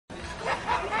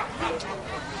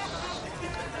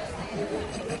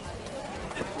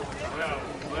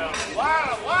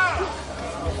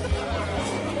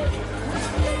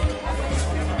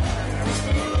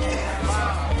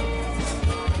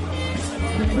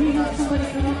we have somebody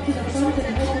come up to the front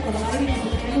and help with the lighting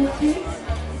of the candles, please?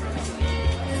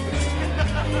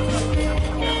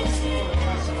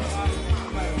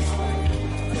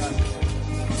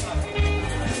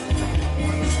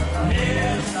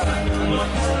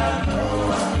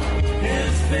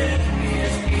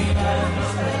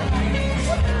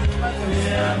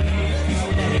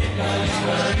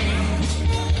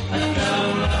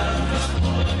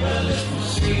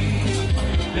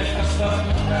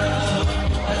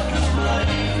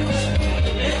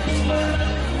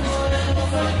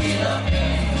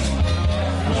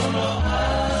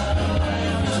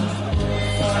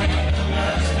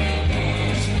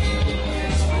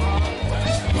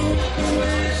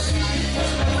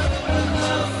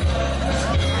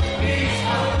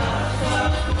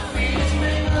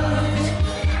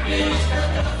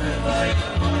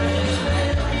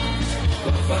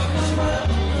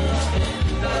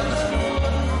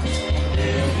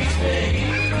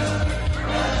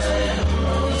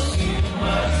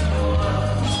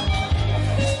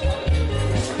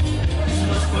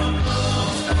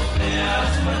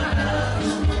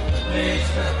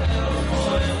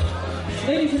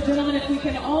 Ladies and gentlemen, if we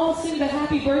can all sing the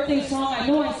happy birthday song. I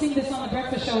know I sing this on the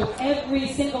breakfast show every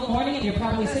single morning, and you're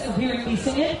probably sick of hearing me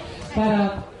sing it,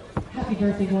 but happy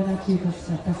birthday going out to you,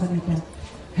 Casanita.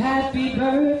 Happy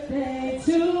birthday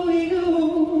to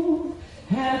you.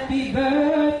 Happy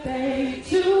birthday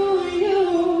to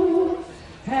you.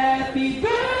 Happy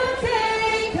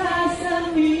birthday,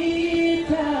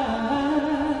 Casanita.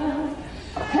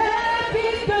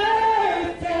 Happy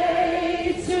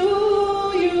birthday to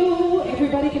you.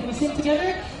 Everybody, can we sing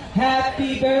together?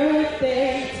 Happy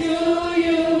birthday to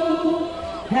you.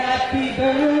 Happy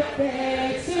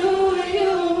birthday to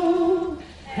you.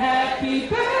 Happy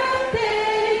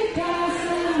birthday,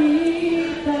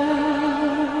 Casanita.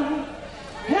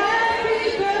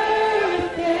 Happy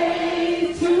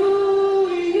birthday to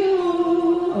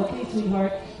you. Okay,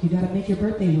 sweetheart, you gotta make your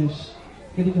birthday wish.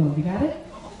 Here we go. You got it?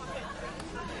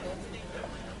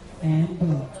 And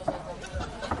blow.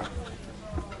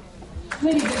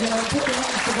 Ladies and gentlemen, put your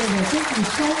hands together. Thank you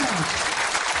so much.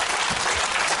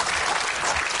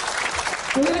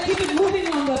 We're going to keep it moving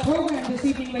on the program this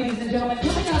evening, ladies and gentlemen.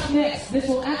 Coming up next, this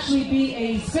will actually be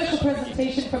a special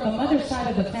presentation from the mother side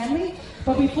of the family.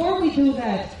 But before we do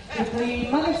that, if the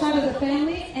mother side of the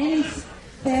family, any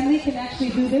family can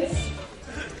actually do this.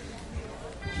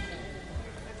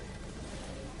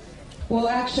 Well,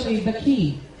 actually, the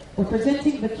key. We're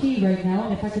presenting the key right now,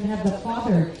 and if I can have the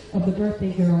father of the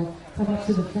birthday girl come up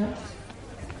to the front.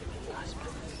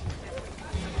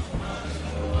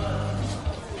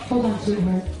 Hold on,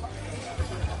 sweetheart.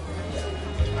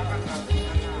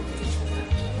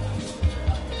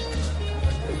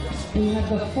 We have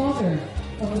the father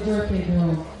of the birthday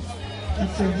girl,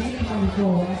 Mr.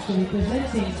 Vianni, actually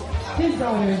presenting his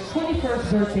daughter's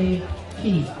 21st birthday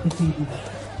key this evening.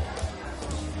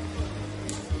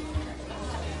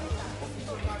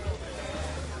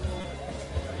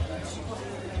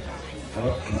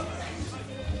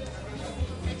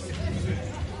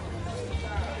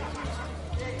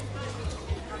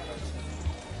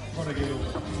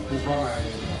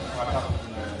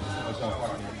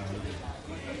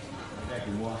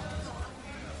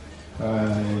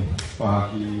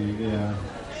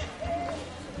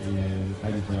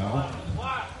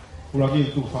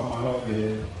 Lagi tu famalo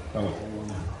ke tau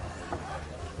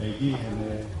lagi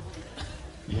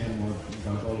yang mau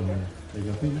kantor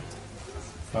lagi tu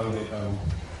tahu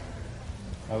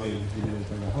ini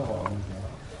saya hawa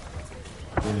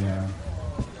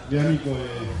dia ni ko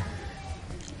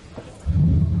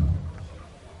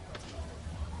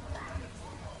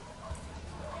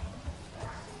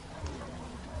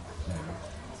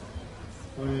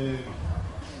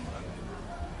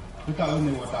kita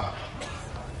ini wata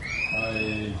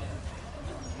ai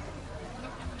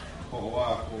ako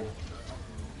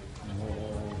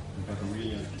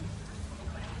Categoria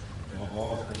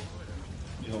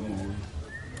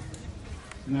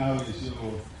now it's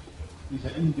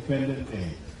an independent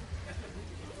day.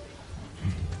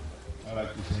 I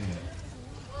like to say that.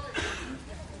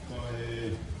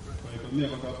 Kami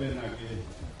ako tapos na ke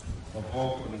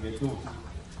pagoko na ke tu.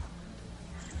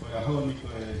 Kaya honi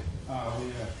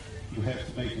you have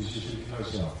to make a decision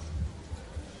yourself.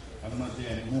 I'm not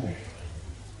there anymore.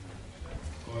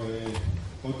 Kaya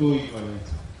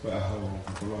ako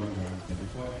kolon na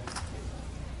before.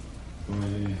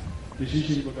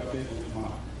 Decision ko tapos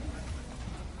na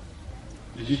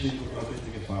decision ko tapos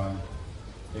na ke fan.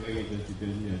 Kaya kita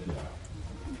pilih aja.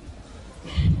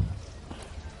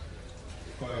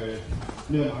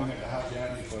 Nếu mà người ta hát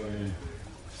Vianni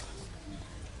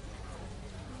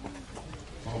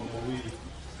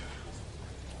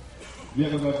Mia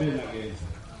ka ba ben nage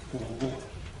kuku.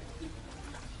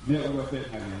 Mia ka ba ben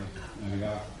nage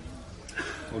ga.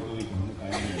 Koto I kono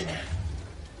kai ni.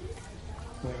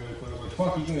 Ko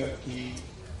faki ka ki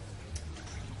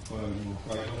ko mo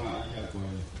kai ko ma ya ko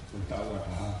ta wa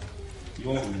ta.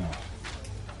 Yo na.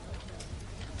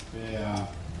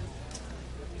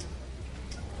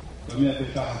 Mia te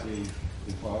ta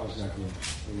the flowers that go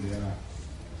over there.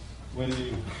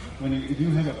 If you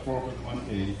have a problem one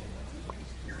day,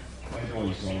 my door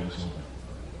is always open.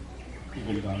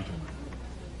 Even down to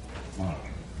Mark.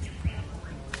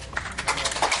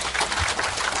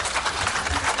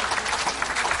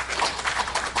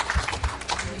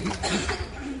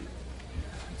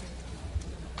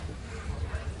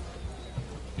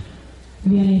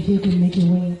 Vianni, if you can make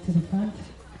your way to the front.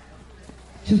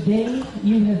 Today,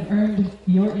 you have earned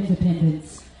your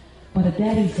independence, but a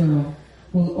daddy's girl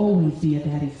will always be a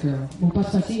daddy's girl.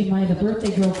 Mupasasi Mai, the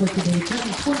birthday girl for today,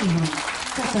 turning 21.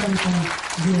 Kasamita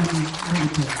Vianni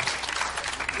Malito.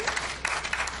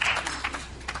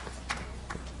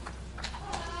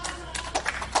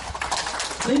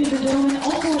 Ladies and gentlemen,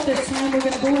 also at this time, we're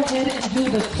going to go ahead and do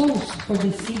the toast for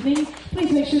this evening.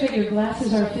 Please make sure that your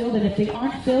glasses are filled, and if they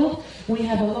aren't filled, we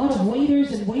have a lot of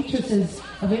waiters and waitresses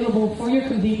available for your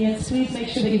convenience. Please make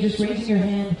sure that you're just raising your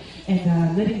hand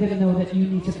and letting them know that you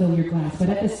need to fill your glass. But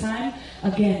at this time,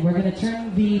 again, we're going to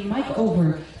turn the mic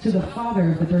over to the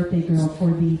father of the birthday girl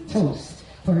for the toast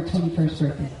for her 21st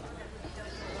birthday.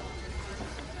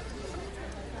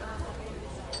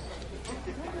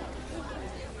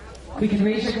 We can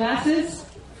raise your glasses.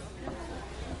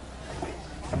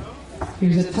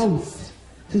 Here's a toast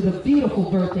to the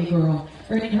beautiful birthday girl,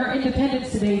 earning her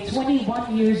independence today,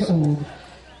 21 years old.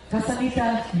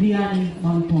 Kasanita Vianni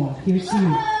Malito. Here's to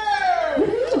you.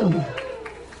 Woo-hoo.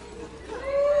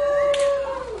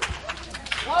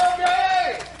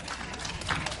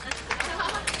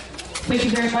 Thank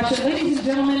you very much. And ladies and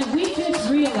gentlemen, we just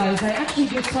realized, I actually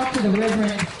just talked to the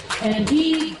Reverend, and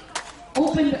he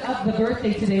opened up the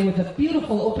birthday today with a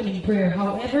beautiful opening prayer.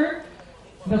 However,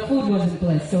 the food wasn't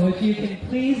blessed. So if you can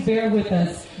please bear with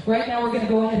us. Right now we're going to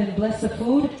go ahead and bless the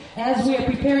food. As we are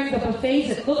preparing the buffets,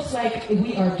 it looks like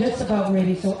we are just about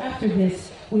ready. So after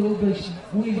this, we will be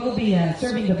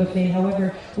serving the buffet.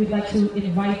 However, we'd like to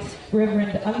invite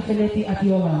Reverend Alifileti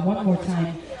Atiola one more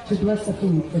time to bless the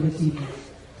food for this evening.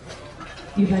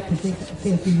 You'd like to say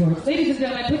a few words. Ladies and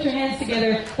gentlemen, put your hands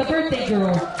together. The birthday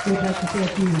girl would like to say a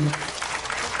few words.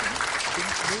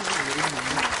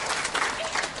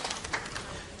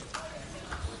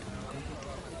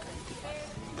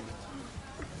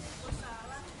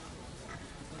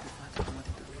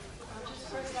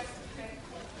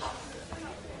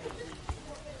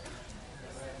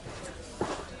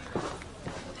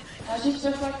 I just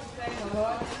like to thank the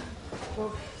Lord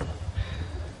for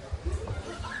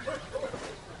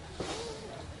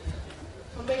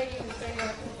making this day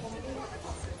happen for me.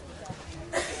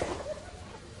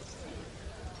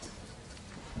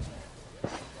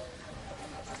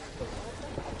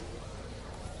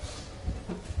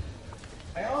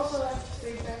 I also like to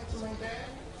say thanks to my dad.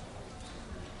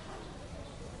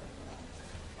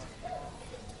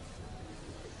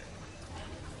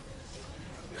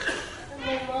 And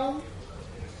my mom.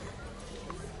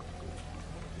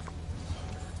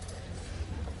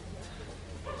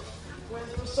 Went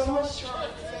through so much trouble to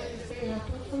make this day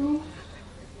happen for me.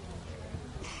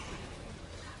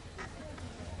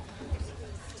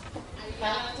 I'd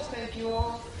like to thank you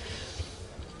all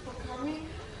for coming.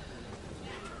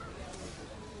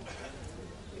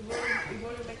 It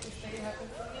really make this day happen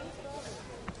for me.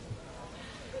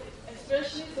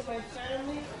 Especially to my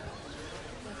family,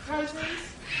 my cousins,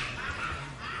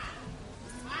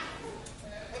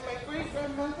 and my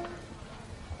great-grandmother.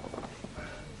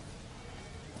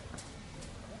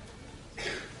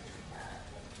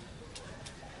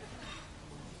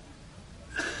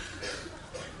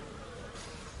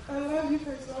 I love you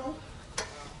guys all.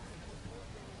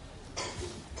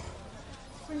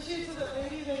 Especially to the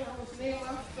lady that I was named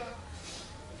after.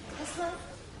 That's not.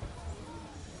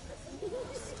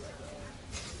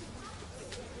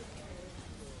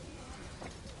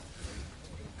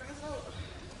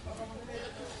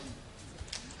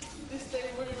 This day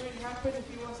wouldn't really happen if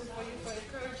it wasn't for you for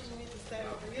encouraging me to stand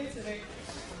over here today.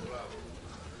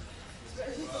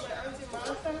 Especially to my auntie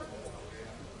Martha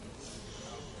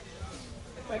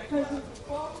and my cousin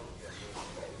Paul.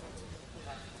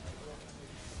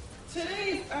 Today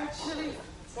is actually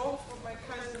both of my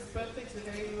cousin's birthday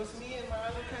today. It was me and my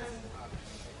other cousin,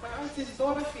 my auntie's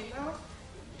daughter, Fina.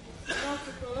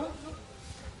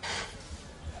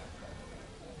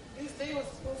 This day was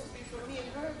supposed to be for me and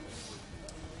her.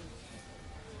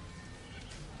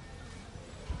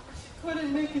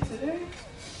 couldn't make it today.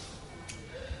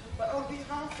 But on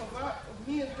behalf of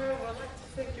me and her, I'd like to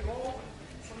thank you all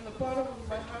from the bottom of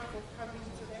my heart for coming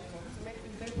today, to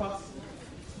make this day possible.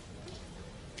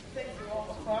 Thank you all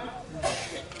for coming.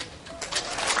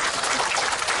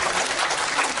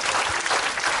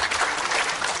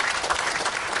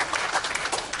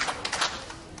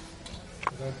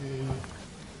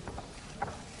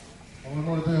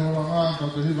 Ono te hoanga ka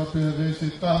te hila pe vese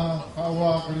taha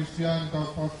hawa Kristian ka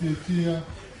papiatia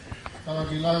ka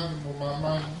gilang mo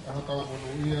maman atau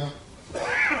monuia.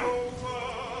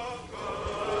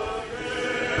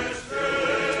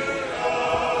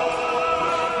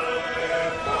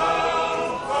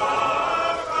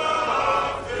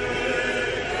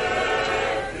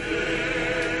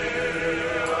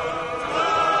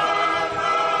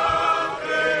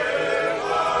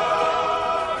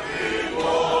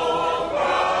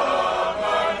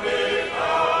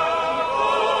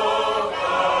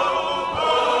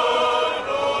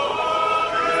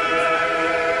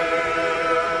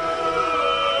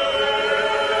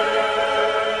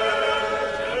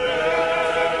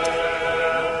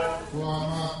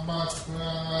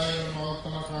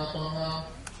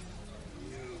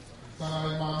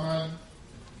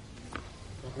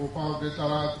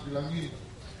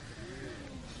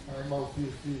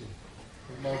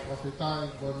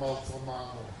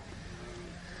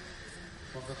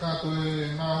 Pagkakato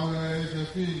e ngau e se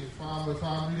fi,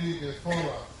 family ke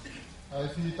fora, ai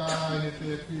si ta e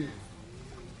te fi.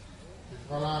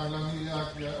 Kalang langi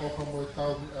aki o ka mo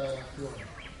tau e fiona.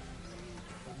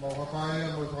 Mo hapai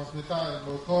mo hospital,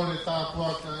 mo kore ta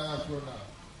pua ka e fiona.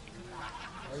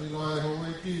 Ai lo e ho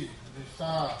ki, ni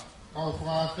sta, kau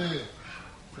frate,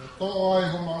 se to ai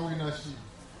ho mau inasi.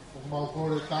 O mau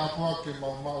kore ta pua ke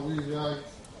mau ai.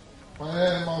 Pa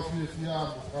e mau fi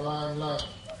mo kalang lang.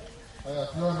 Ai a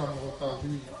fiona mo tau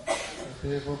vi,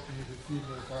 te ho ki de fi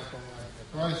me ka tonga.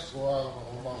 Christ go out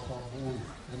o mau pambui.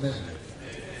 Amen.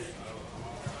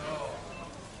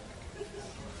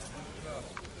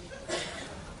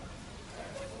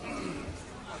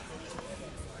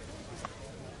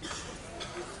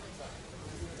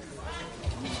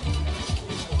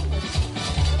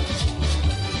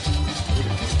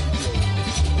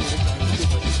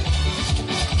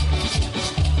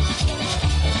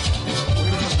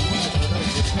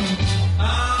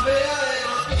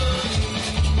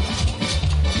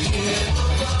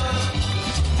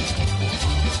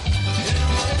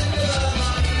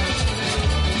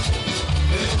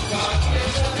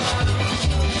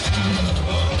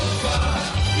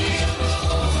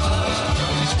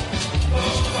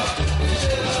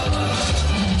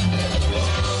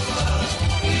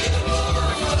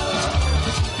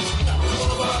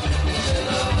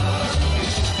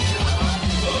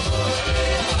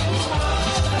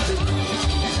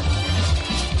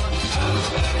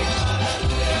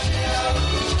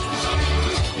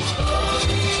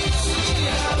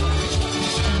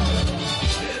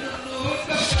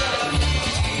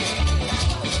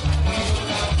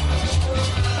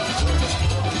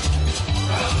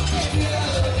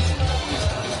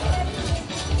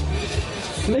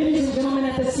 Ladies and gentlemen,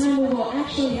 at this time we will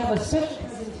actually have a special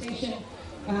presentation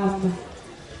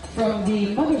from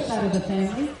the mother side of the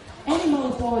family. Annie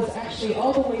Malipo is actually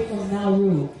all the way from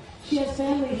Nauru. She has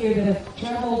family here that have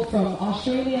traveled from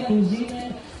Australia, New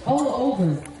Zealand, all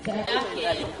over to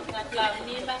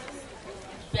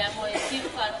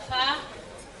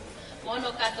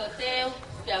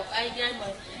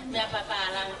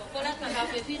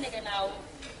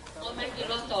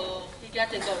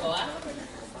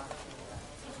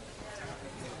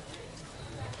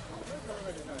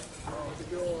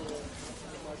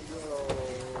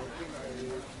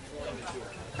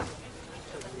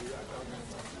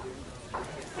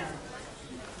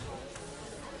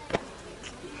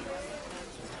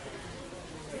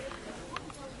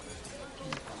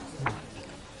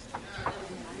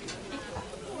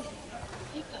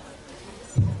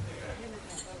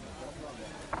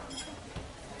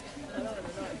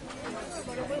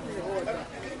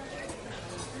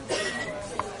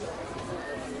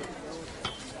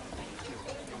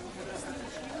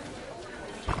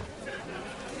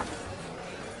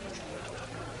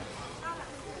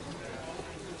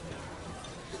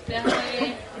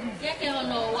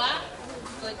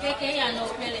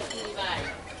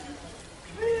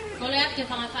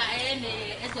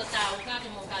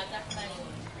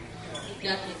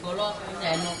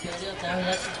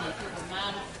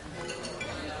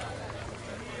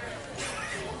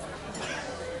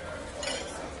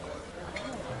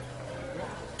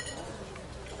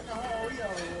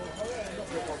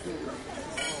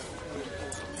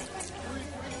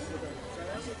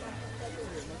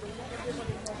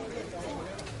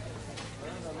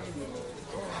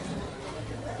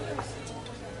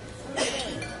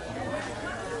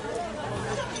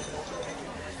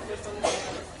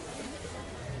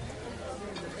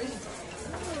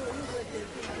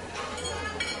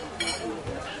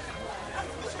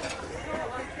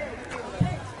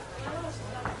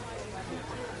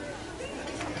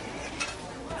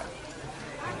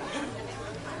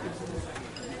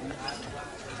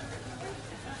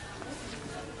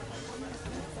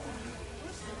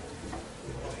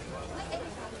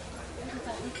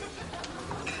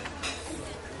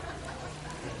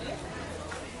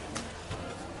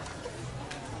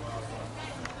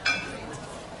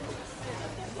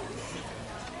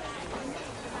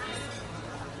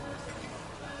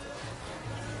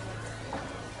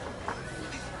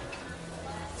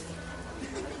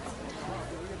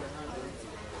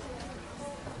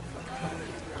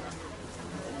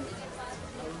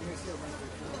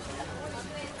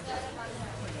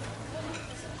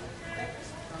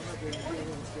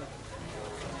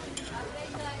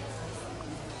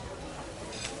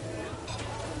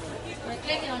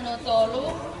Cái nó to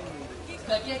luôn.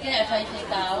 Cái phải chế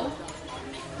cáo.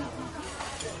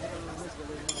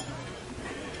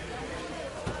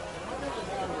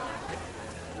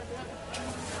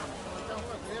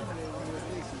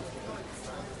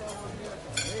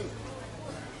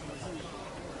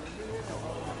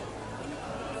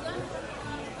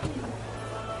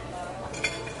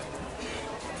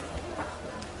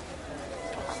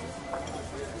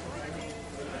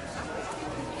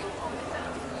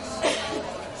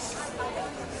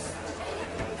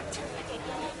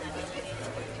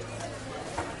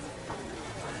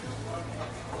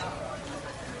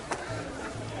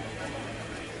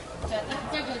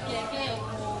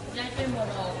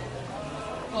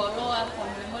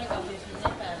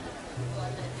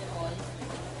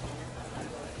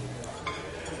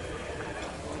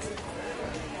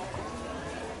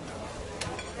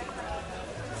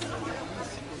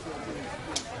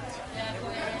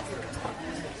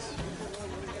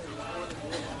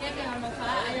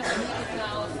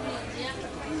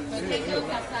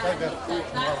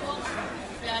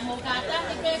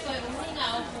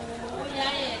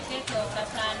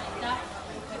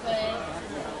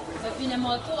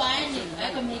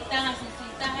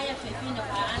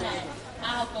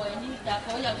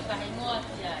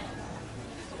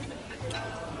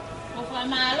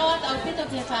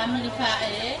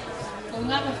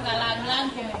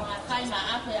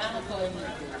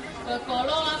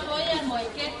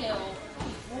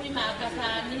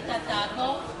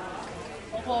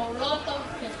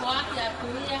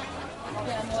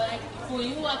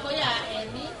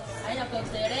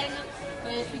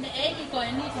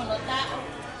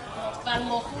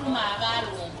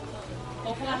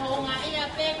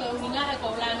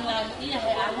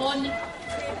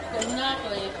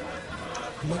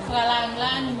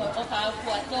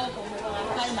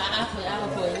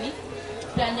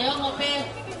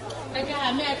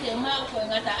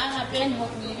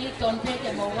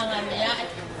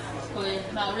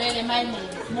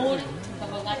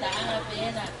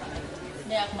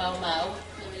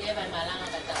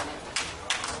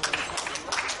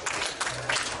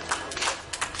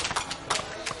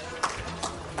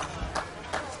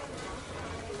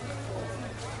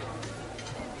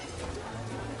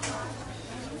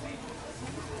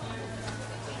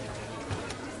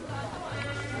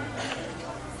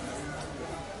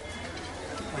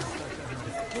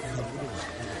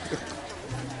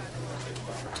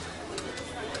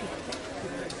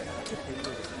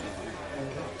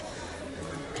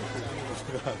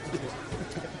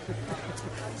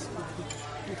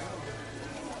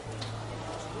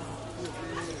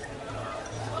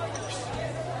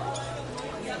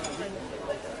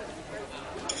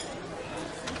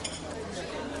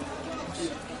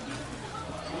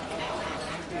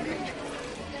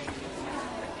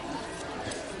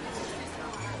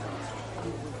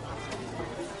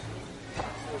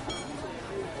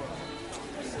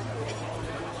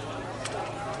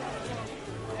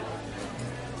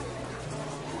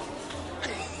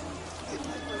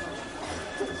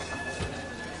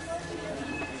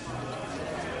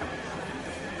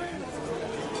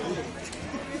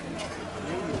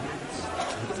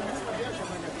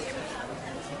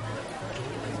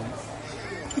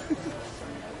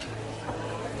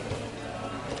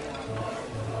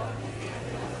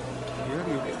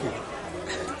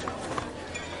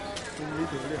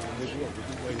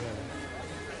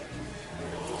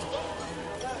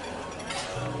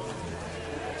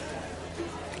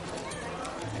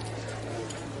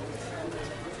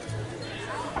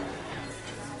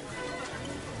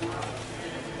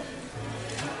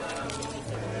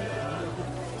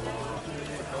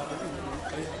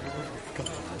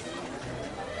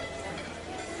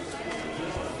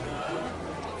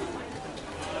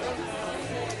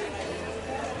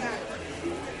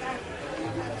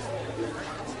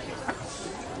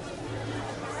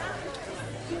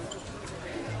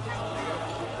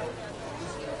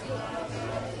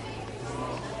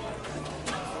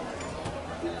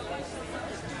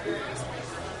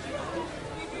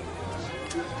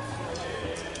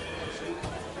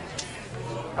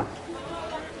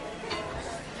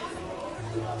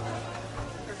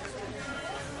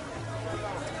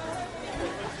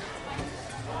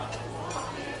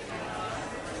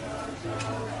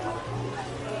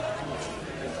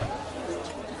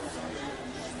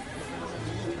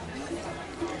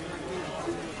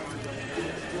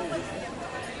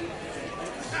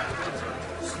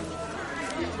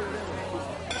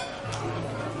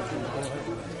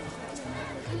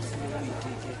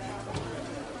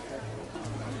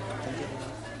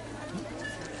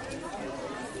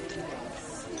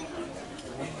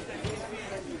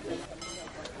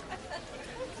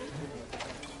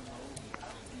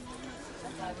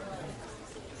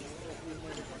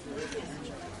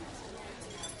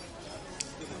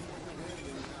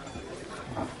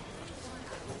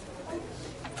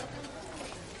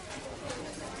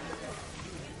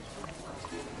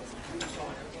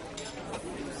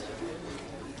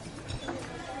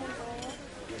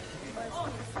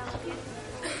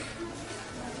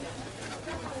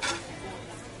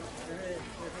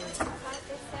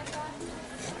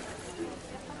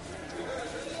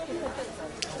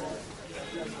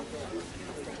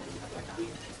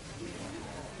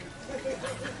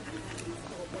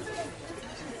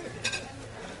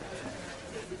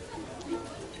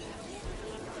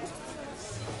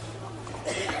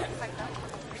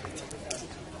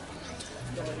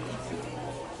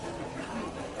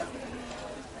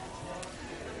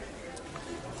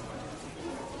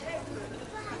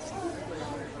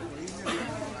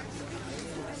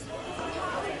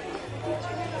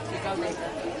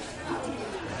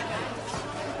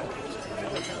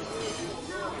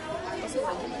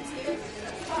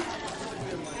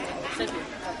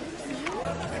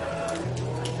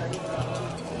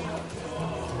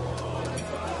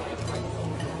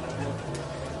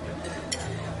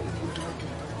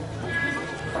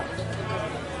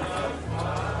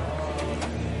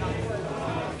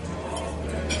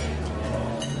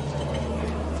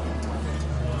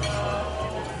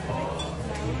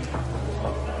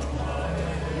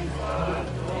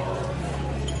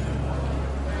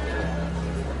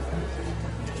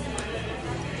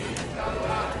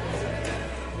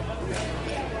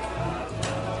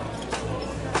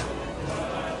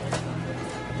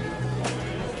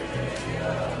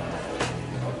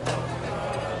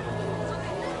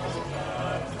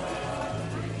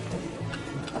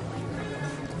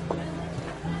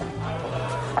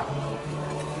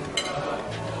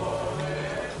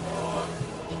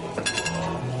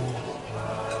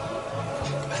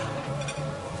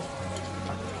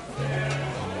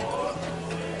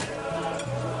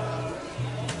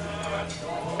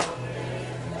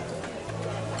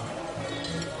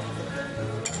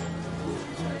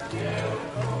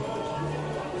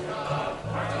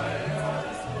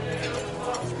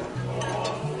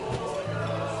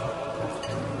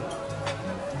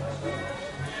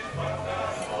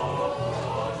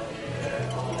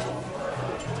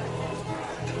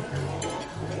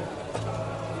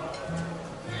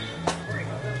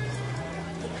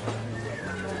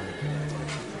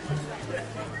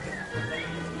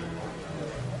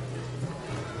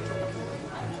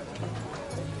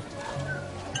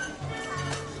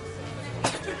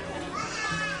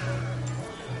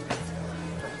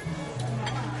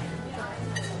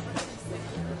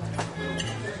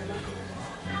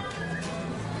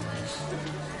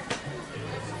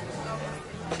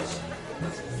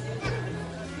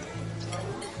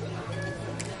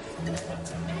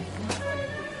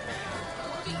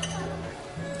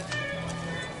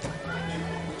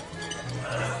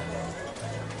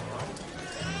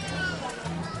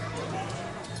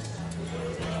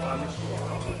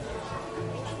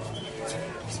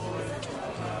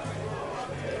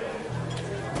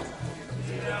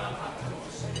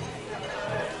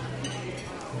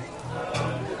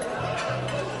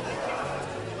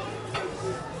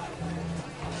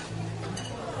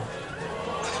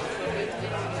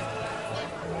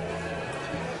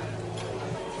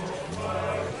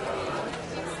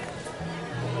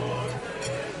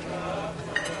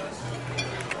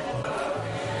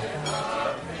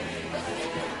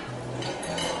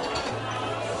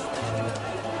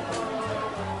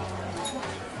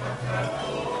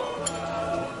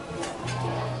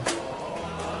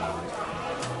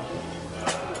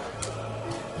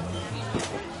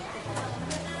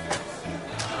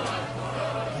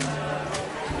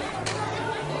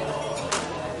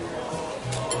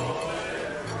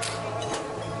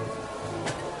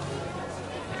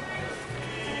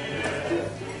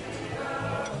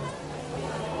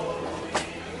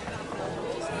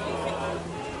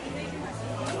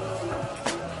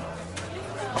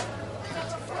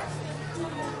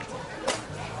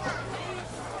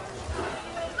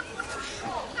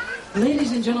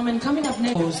 Ladies and gentlemen, coming up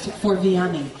next for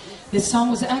Vianni. This song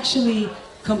was actually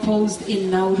composed in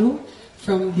Nauru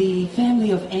from the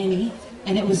family of Annie,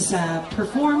 and it was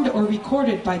performed or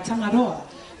recorded by Tangaroa,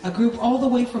 a group all the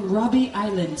way from Robbie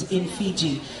Island in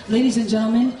Fiji. Ladies and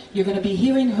gentlemen, you're going to be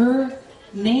hearing her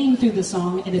name through the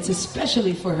song, and it's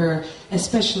especially for her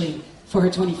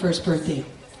 21st birthday.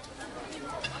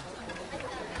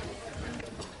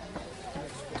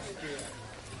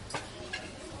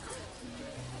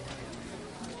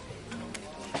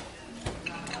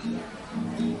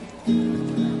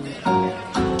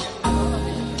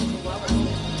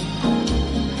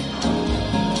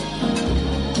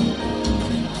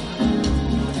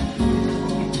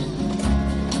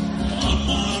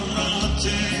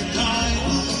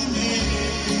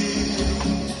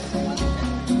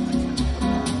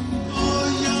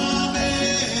 Oh,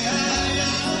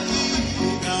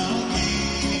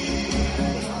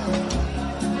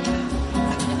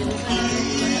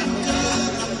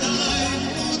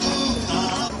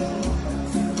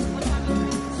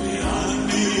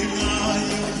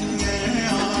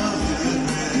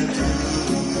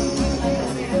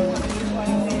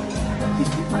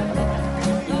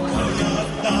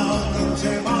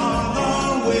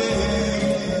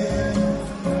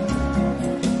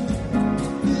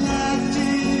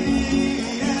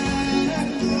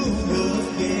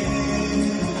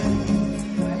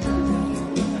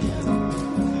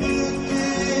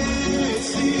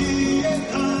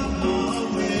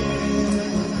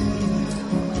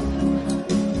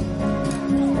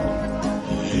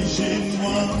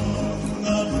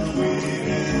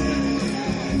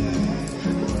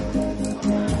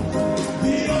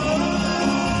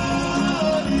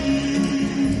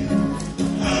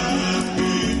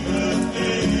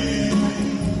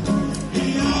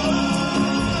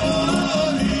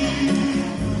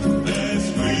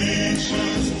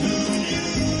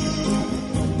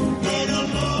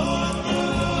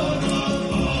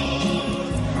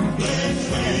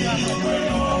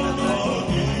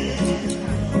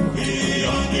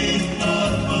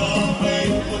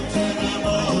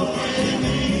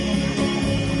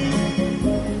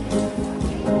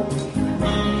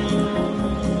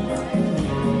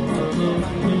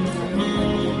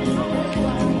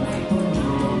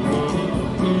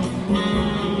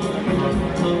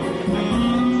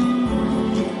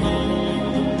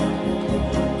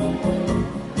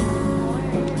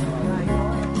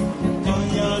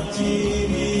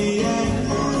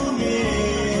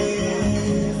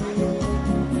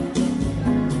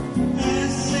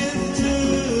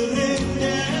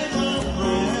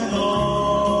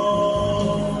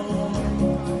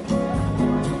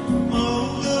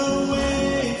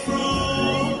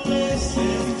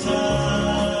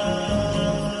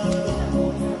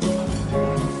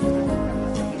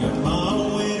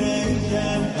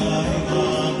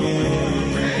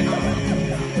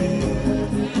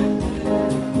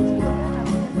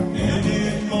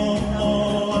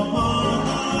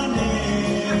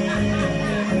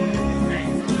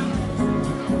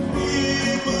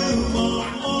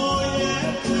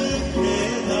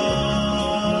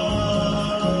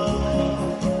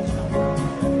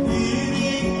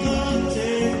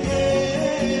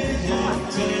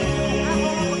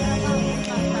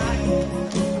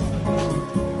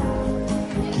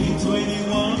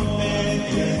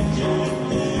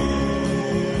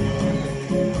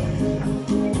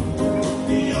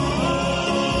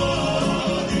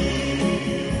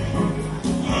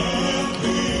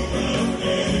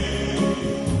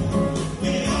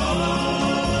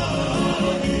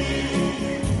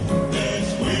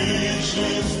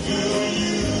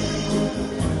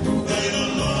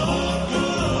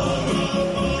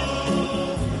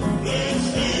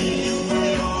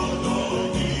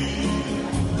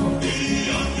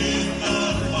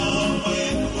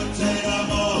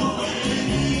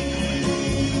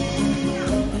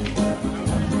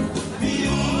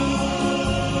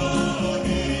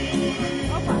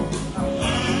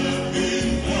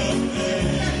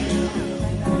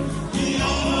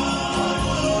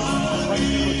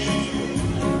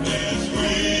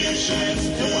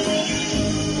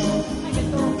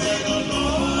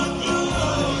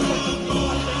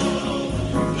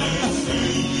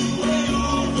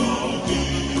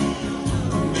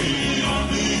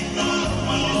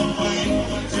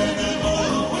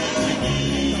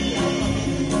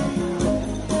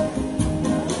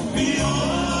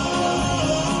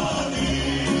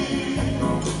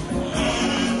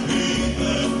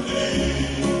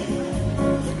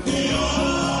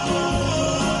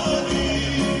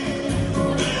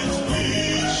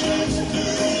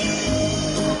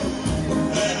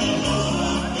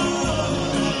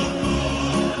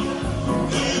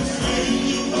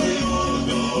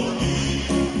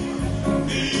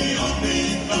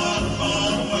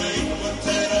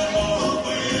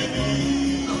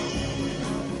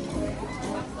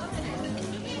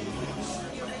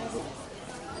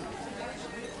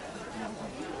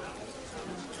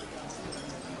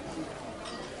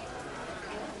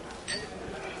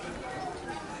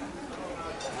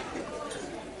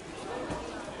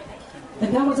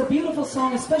 And that was a beautiful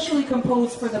song, especially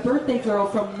composed for the birthday girl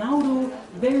from Nauru.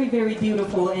 Very, very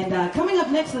beautiful. And coming up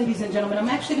next, ladies and gentlemen, I'm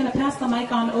actually going to pass the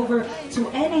mic on over to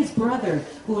Annie's brother,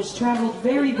 who has traveled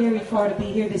very, very far to be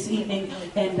here this evening.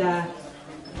 And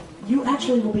you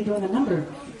actually will be doing a number,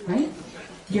 right?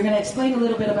 You're going to explain a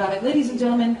little bit about it. Ladies and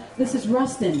gentlemen, this is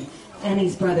Rustin,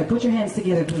 Annie's brother. Put your hands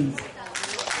together, please.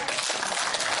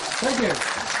 Thank you.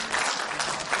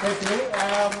 Thank you.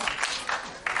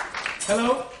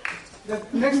 Hello. The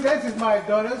next dance is my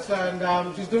daughter's,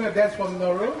 and she's doing a dance from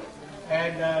Nauru.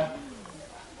 And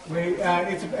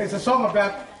it's a song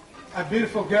about a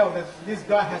beautiful girl that this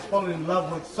guy has fallen in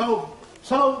love with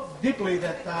so deeply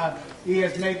that he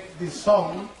has made this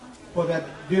song for that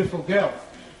beautiful girl.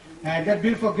 And that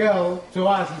beautiful girl to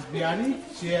us is Vianni.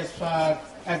 She has,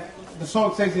 as the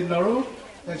song says in Nauru,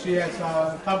 that she has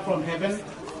come from heaven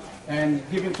and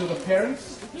given to the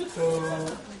parents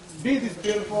to be this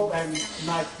beautiful and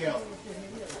nice girl.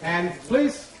 And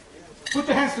please put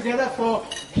your hands together for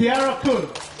Kiara Kun.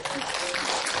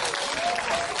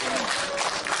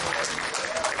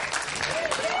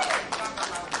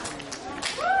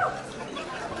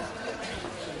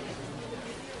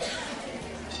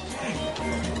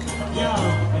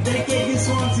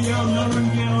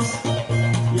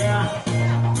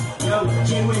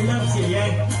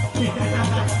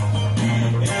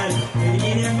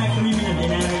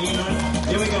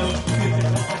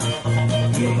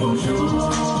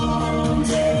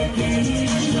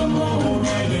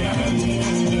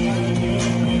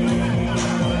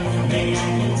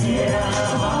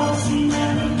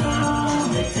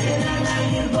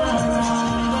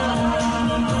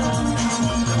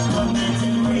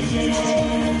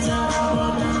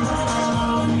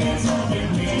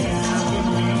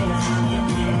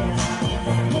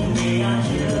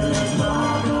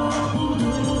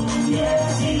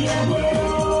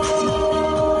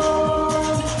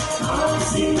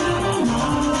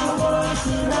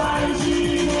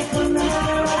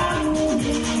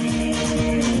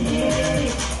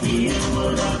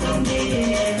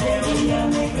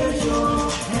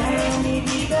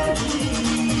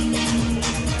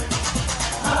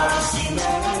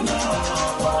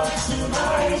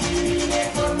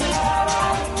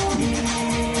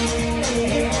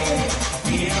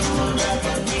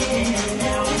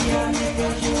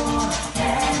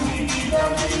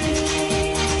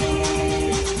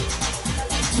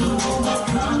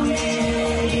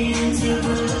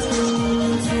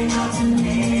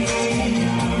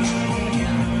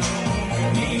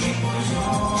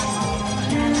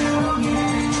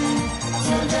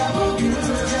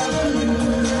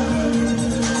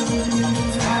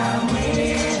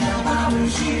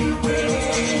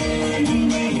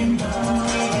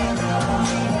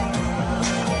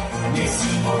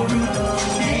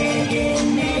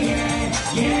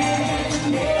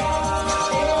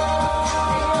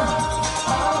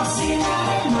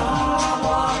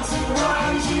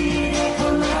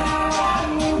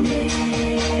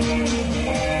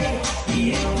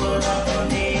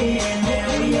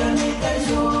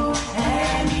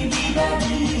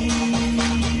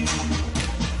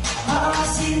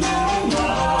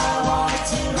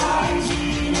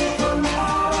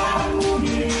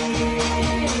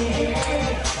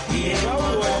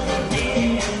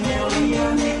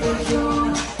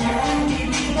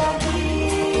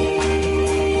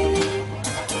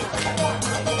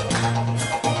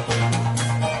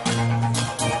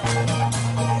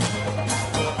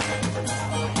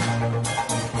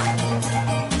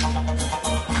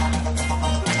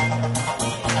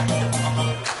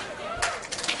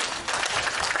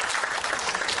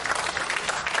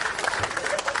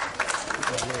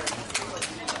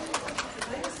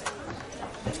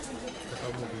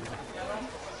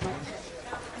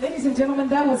 ladies and gentlemen,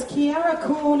 that was Kiara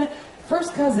Kuhn,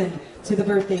 first cousin to the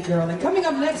birthday girl. And coming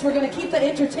up next, we're going to keep the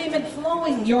entertainment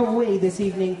flowing your way this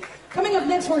evening. Coming up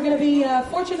next, we're going to be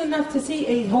fortunate enough to see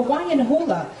a Hawaiian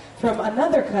hula from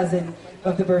another cousin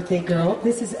of the birthday girl.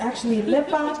 This is actually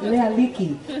Lepa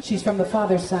Lealiki. She's from the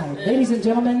father's side. Ladies and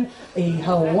gentlemen, a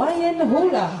Hawaiian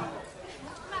hula.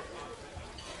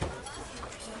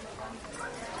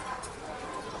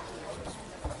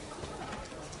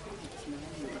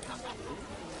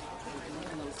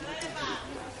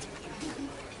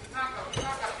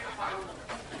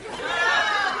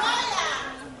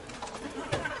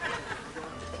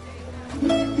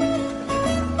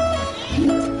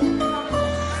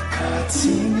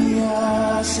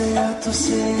 To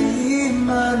say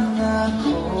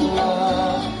manakoa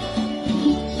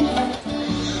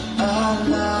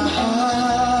ala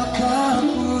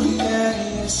kapuya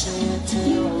yesete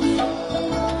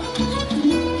ofa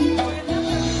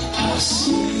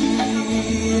hasino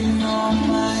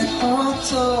mai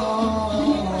hotona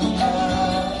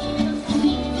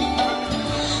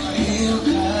eu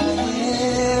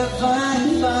caie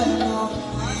vai no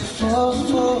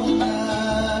ifofona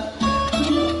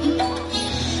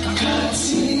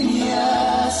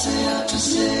to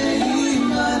say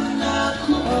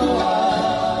manakoa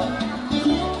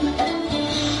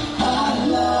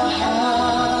Allah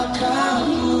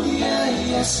kabuya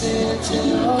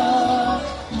yasetewa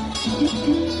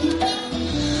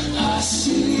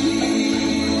hasino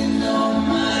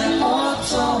mai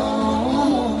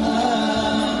otona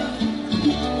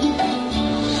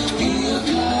you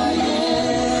kaye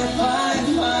vai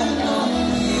no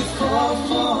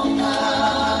ifofona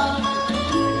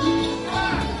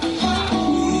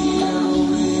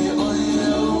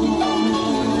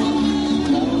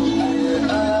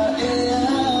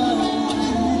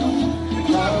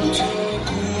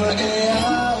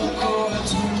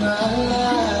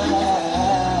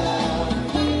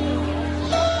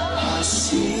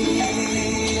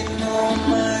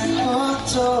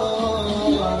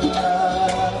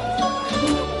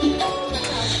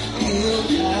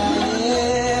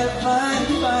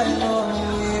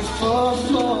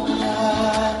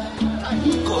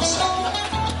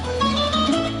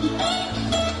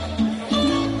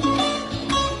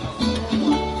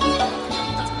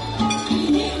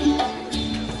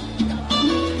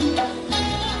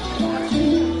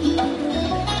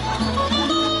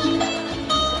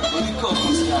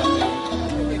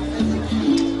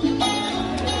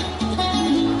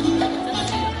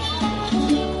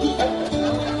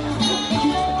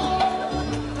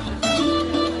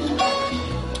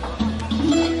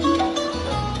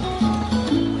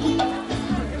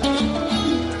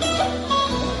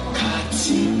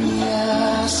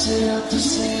to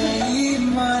say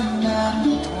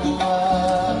manakoa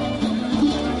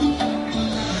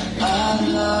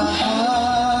Allah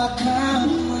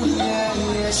kabuya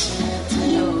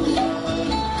yesetewa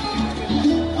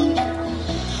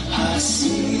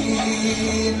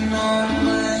hasino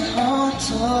mai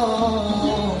hotona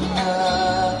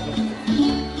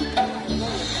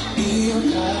eu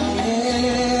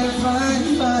caie vai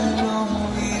no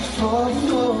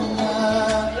ifofona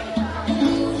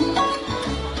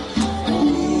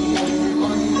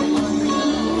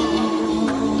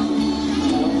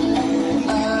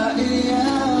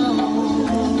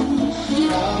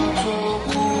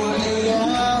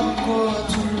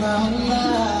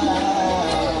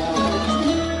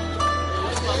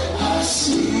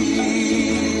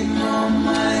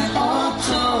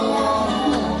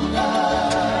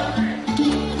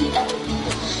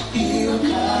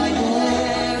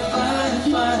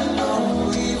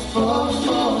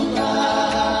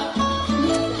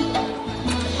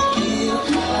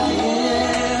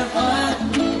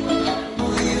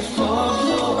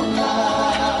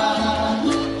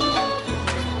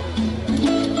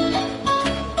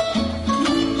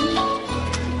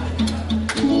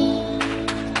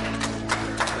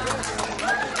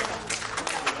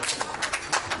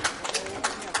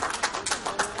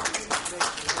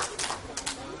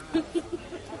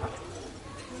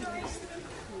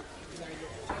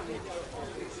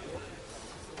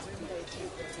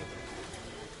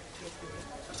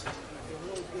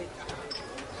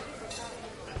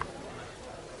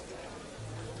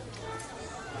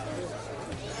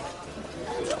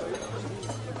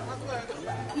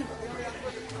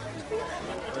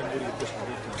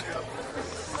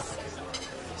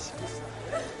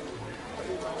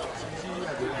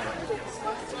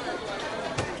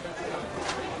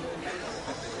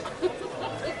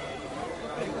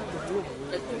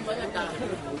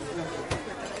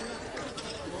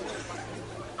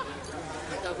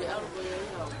Tapi aku punya ini,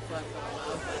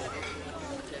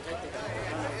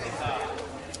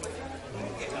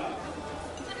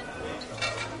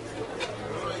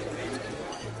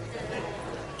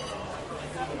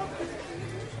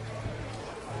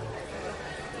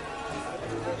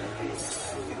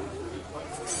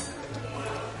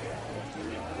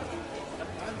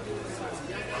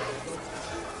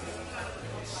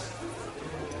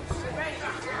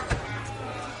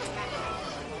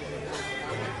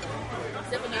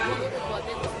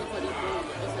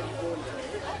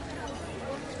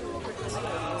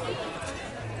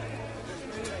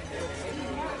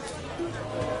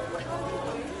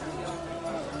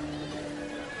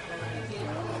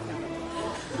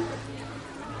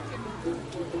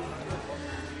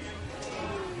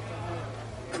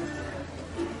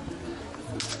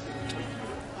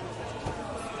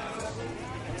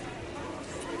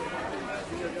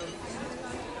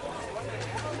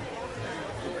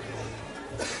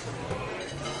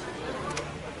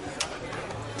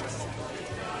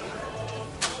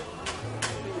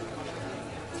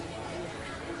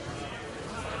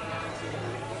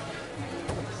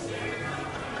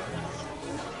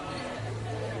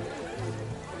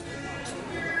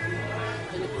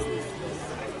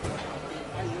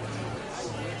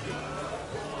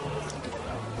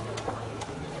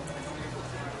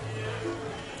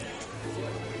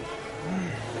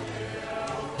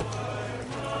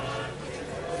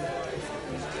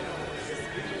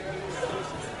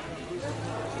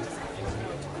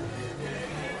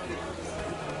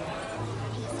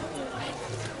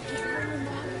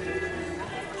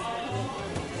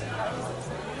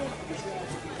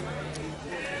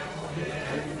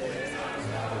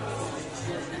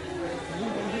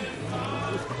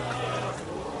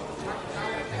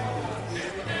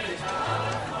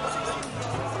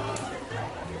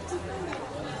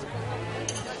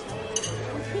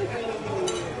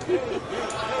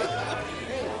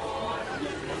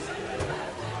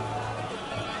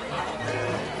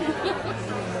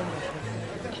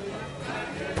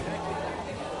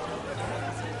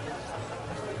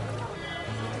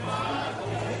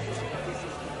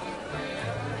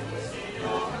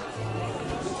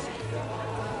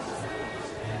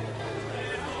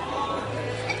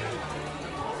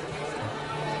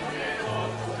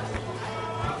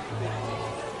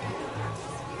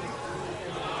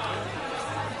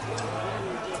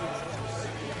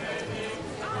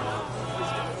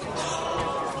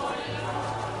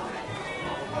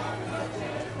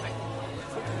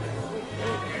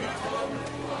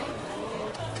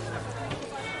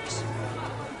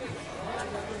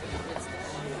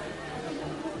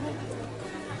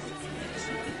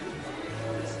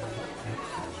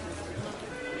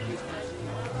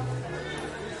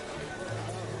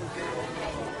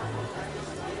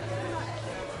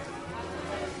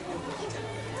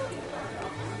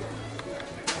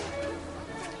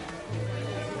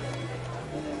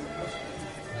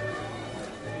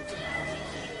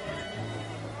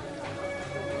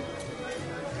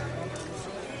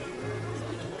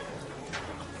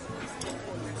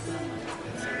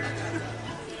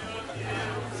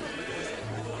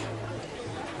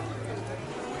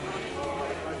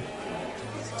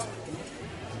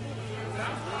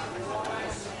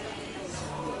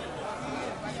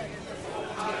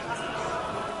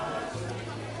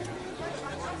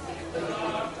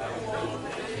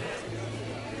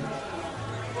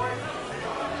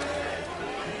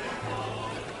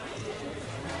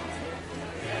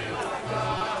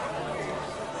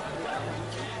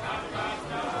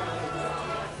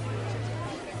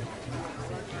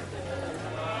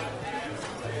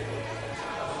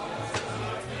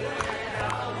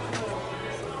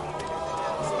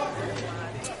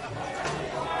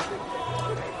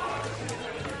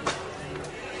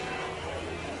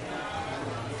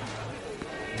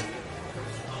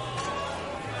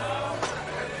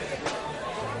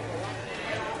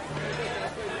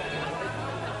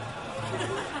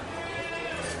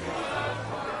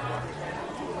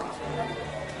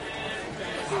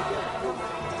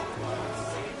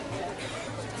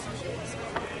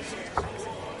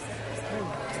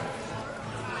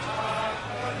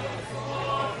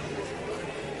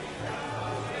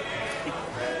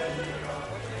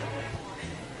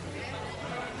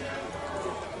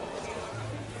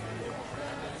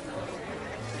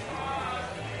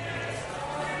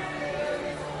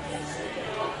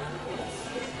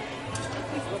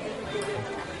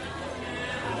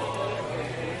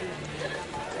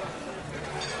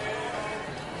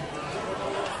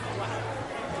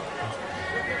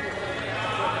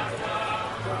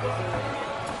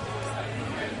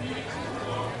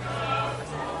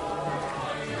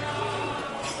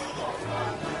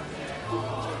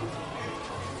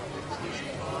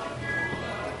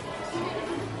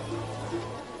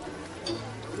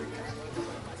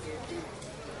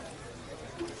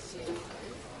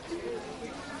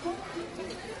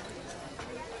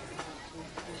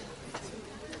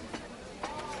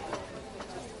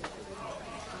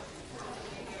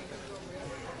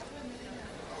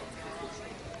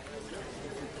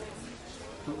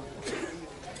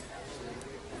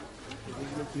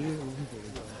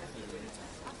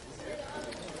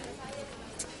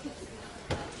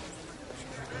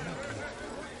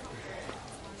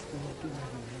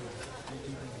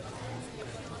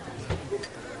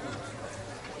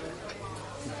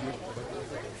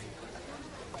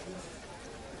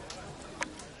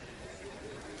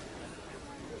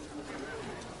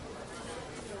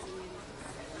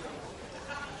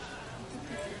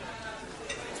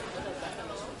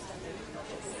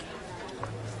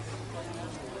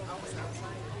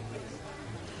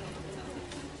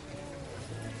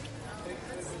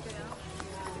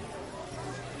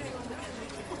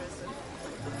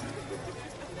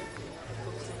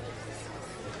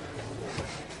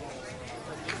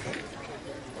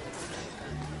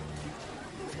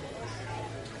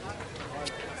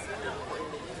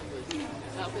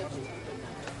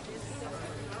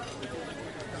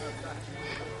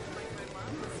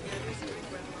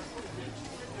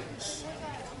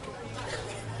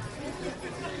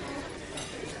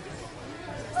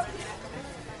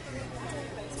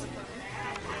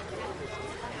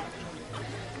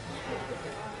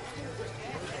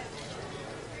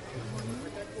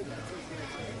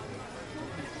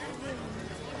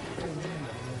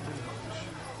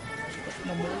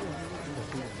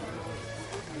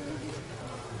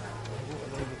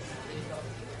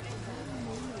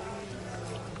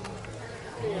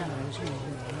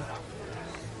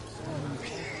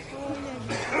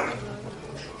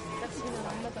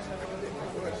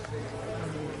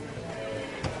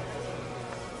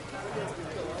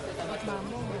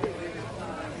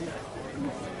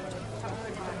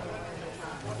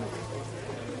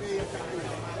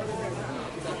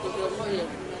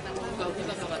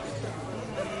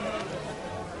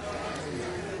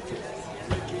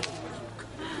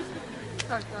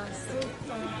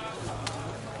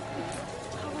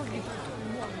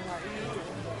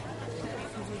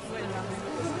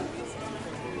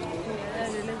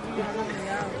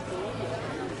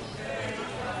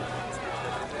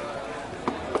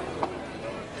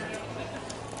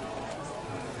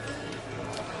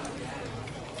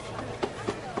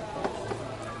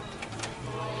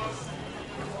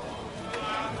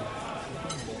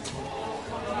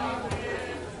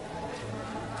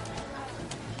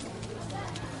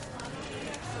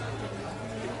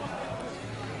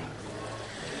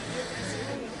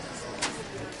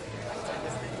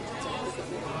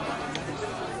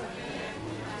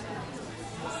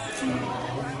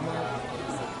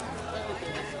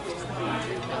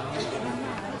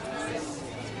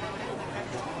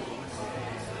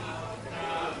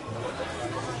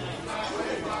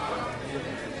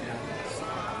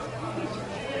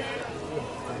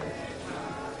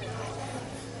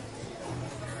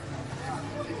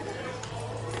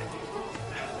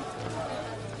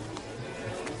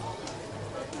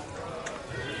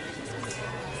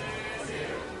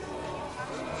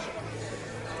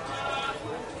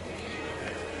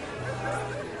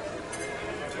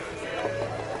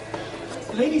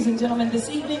 Ladies and gentlemen, this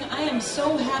evening I am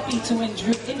so happy to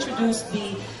introduce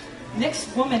the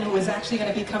next woman who is actually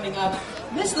going to be coming up.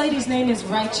 This lady's name is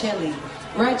Raicelli.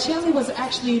 Raicelli was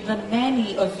actually the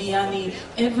nanny of Vianni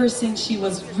ever since she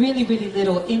was really, really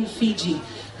little in Fiji.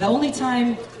 The only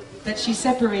time that she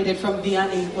separated from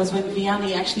Vianni was when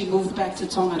Vianni actually moved back to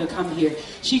Tonga to come here.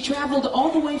 She traveled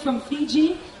all the way from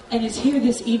Fiji and is here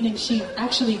this evening. She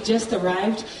actually just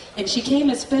arrived, and she came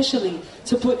especially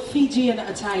to put Fijian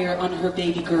attire on her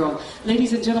baby girl.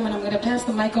 Ladies and gentlemen, I'm going to pass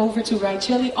the mic over to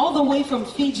Raicelli, all the way from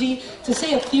Fiji, to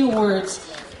say a few words.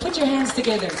 Put your hands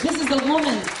together. This is the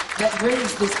woman that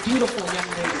raised this beautiful young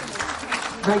lady.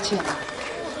 Vianni.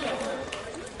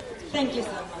 Thank you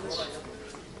so much.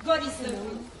 God is so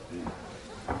good.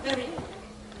 Very good.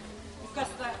 Because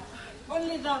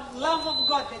only the love of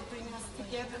God that brings us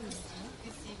together this evening.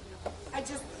 I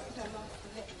just thank the Lord for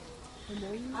that.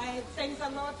 I thank the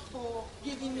Lord for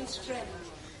giving me strength.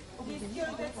 This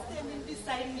girl that's standing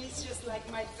beside me is just like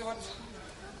my daughter.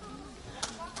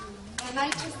 And I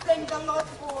just thank the Lord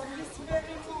for this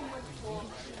very moment, for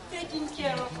taking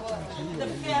care of her, the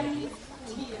family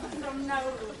here, from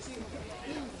Nauru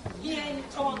to here in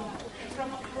Tonga,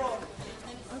 from abroad,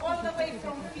 and all the way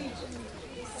from Fiji.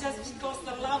 It's just because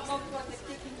the love of God is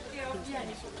taking care of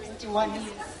Vianni for 21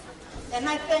 years. And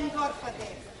I thank God for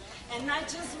that. And I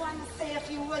just want to say a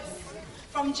few words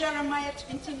from Jeremiah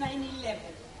 29:11.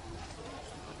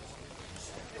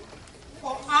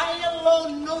 For I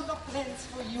alone know the plans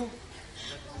for you.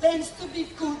 Plans to be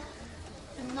good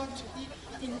and not to be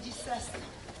in disaster.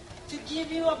 To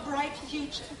give you a bright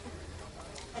future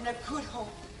and a good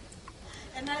hope.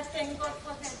 And I thank God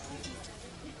for that.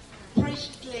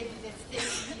 Precious lady that's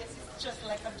standing here is just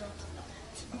like a daughter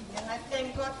to me. And I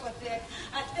thank God for that.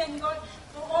 I thank God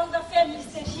for all the families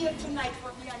that are here tonight for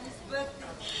Vianni's birthday.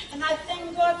 And I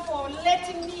thank God for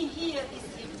letting me here this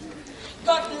evening.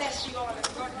 God bless you all. God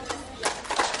bless you.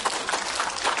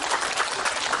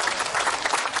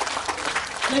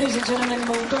 Ladies and gentlemen,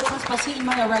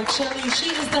 Maya Richelli, she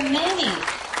is the nanny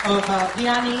of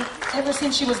Vianni ever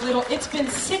since she was little. It's been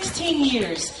 16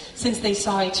 years since they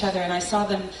saw each other, and I saw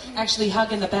them actually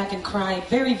hug in the back and cry.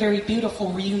 Very, very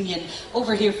beautiful reunion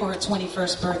over here for her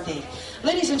 21st birthday.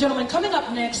 Ladies and gentlemen, coming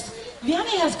up next,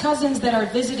 Vianni has cousins that are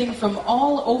visiting from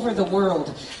all over the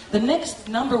world. The next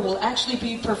number will actually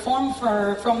be performed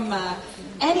from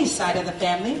Annie's side of the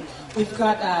family. We've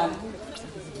got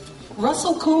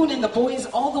Russell Coon and the boys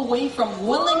all the way from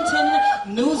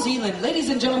Wellington, New Zealand. Ladies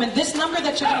and gentlemen, this number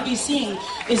that you're going to be seeing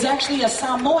is actually a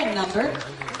Samoan number,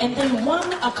 and they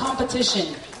won a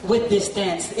competition with this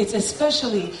dance. It's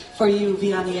especially for you,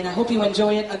 Vianni, and I hope you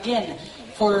enjoy it again.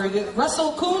 For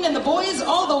Russell Coon and the boys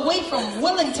all the way from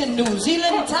Wellington, New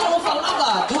Zealand,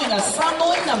 Taofalaga, doing a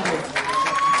Samoan number.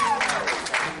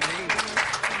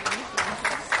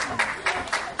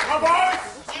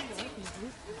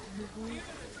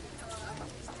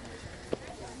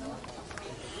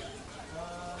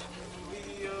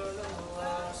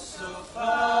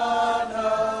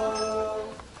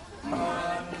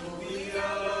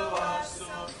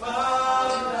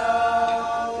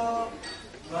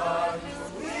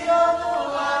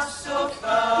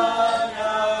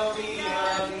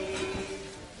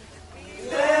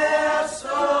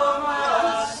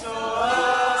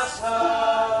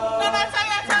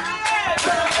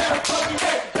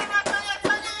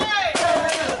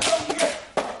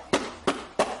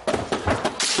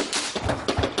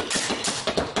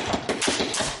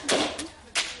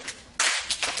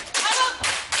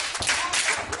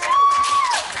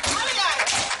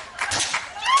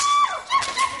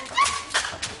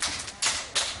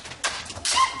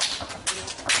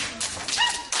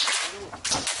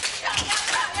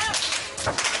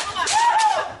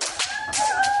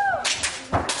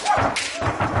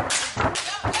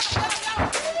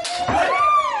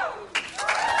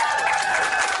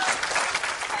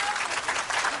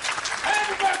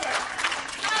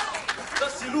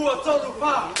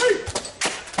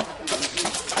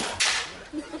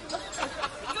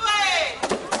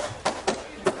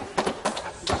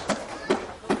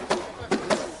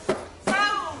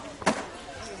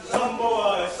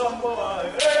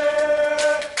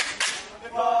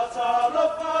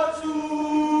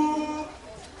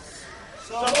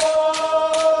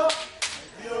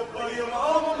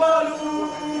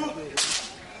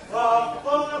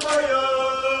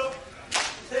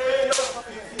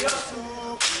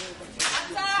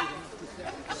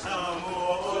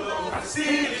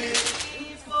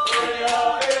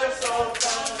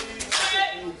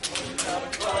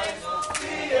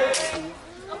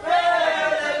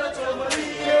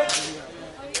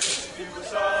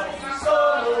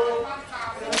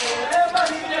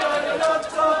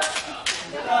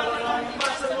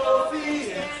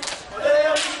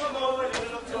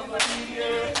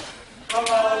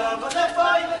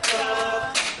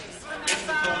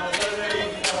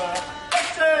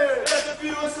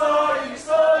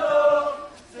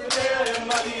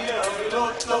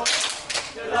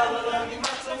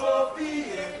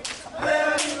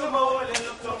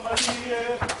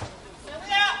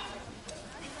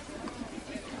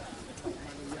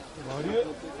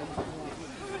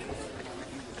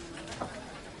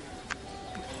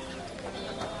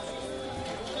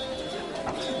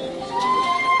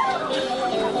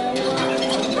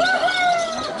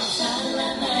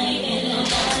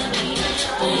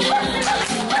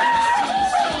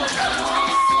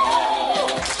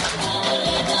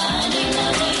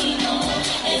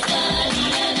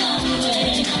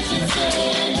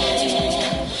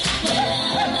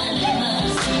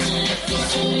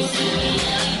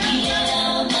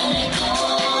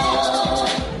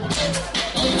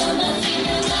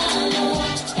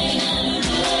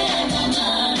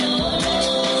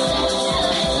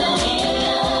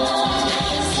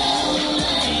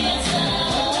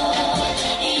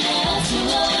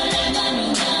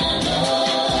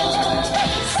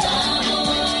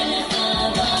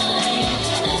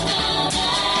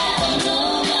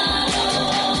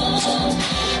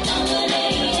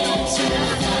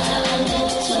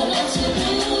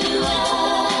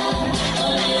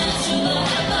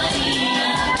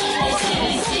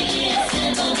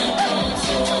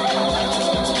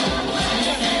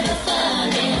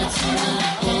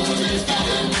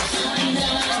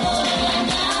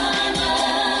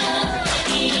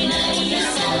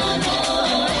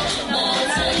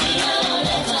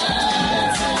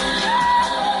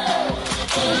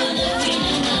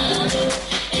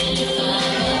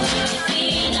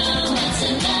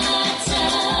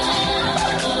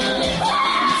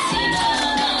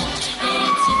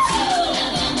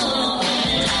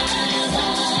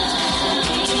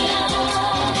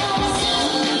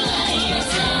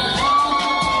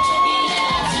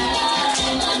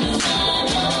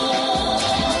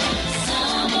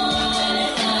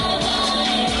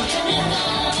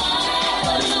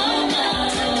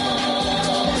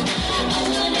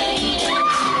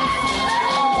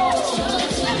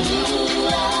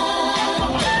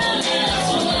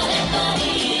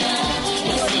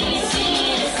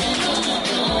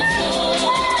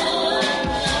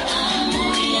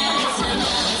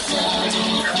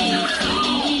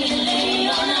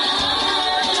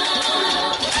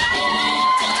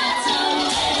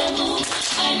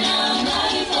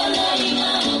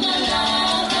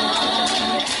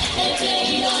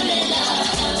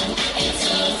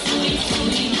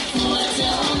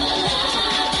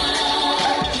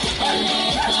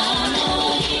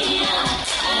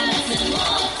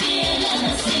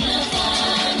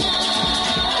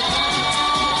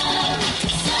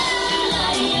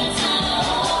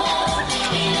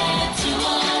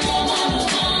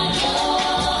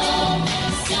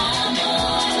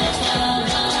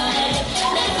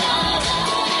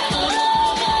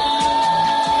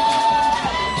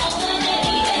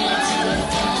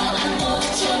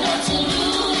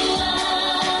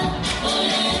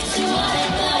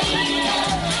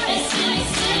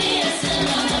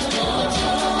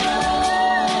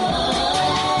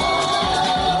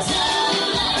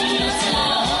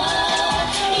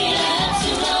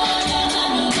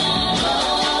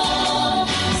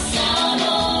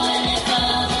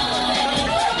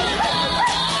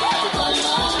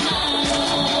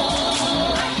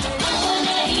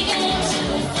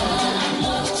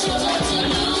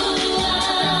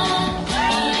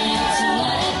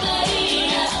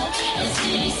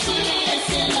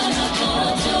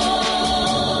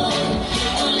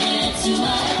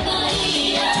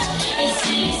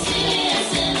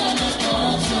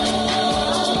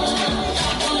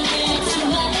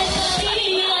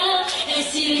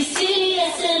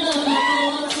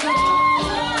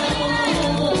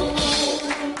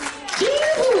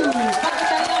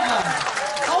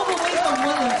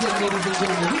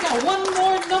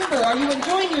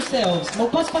 yourselves.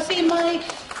 Mopaspasi my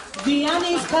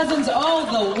Vianni's cousins all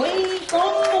the way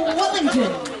from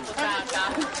Wellington.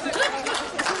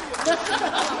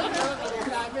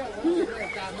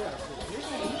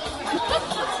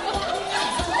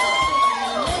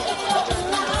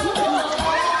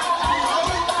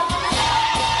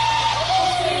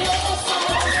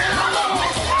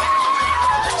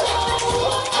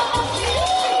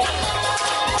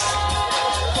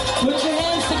 Put your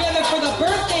hands together for the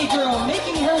birthday girl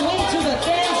making her way to the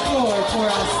dance floor for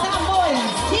a Samoan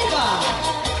Siva.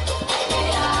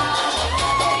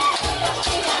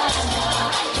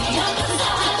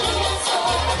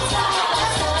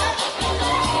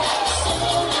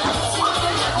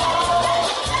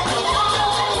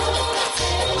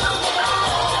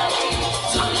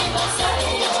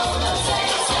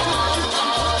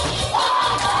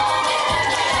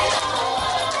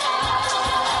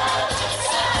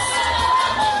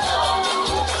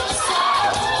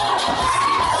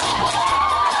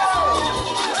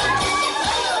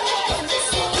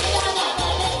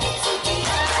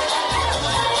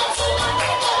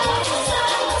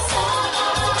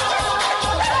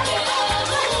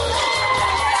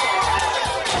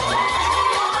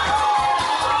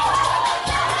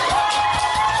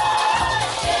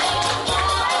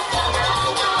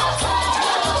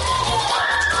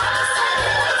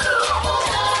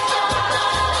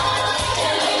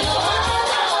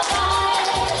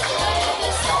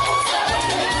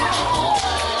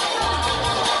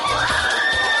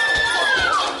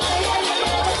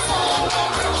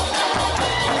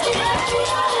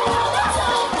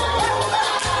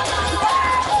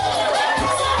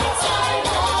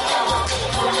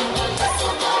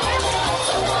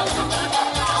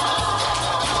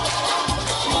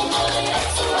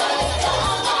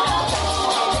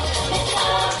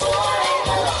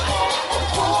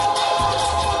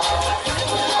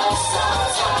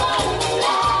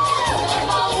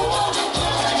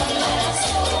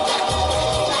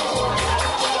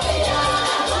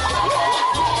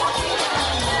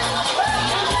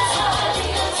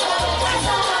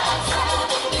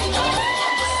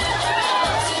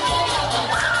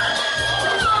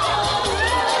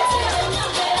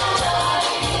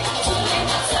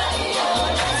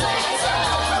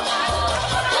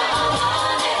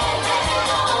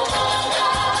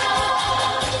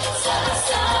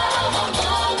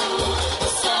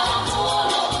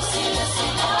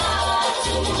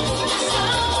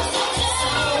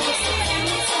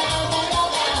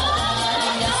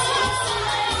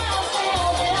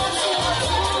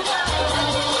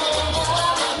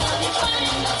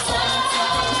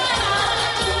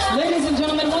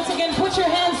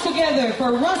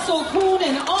 For Russell Kuhn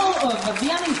and all of the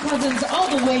Vianni's cousins all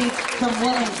the way from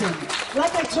Wellington.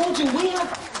 Like I told you, we have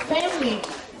family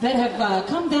that have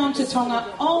come down to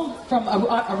Tonga all from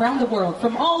around the world,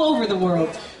 from all over the world.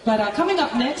 But coming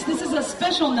up next, this is a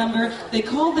special number. They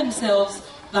call themselves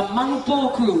the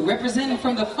Manupo crew, representing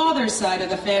from the father's side of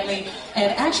the family.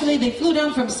 And actually, they flew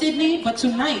down from Sydney, but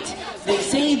tonight they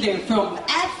say they're from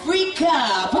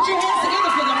Africa. Put your hands together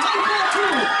for the Manupo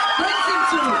crew, dancing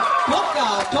to Toka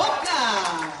Toka.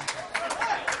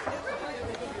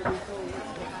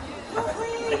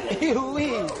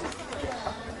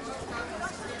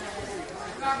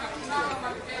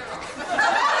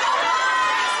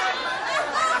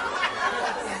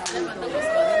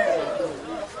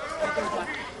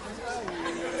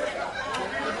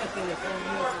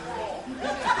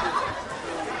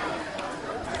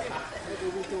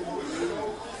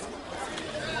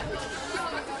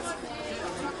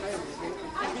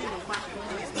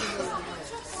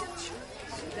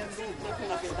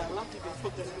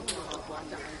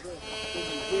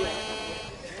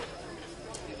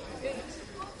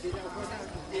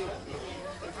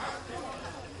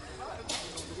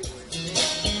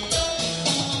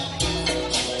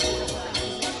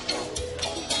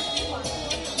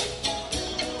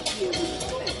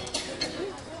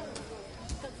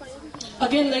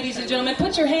 Again, ladies and gentlemen,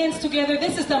 put your hands together.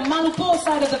 This is the Manupo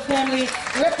side of the family,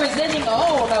 representing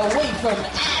all the way from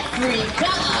Africa.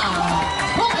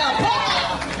 Poka, poka.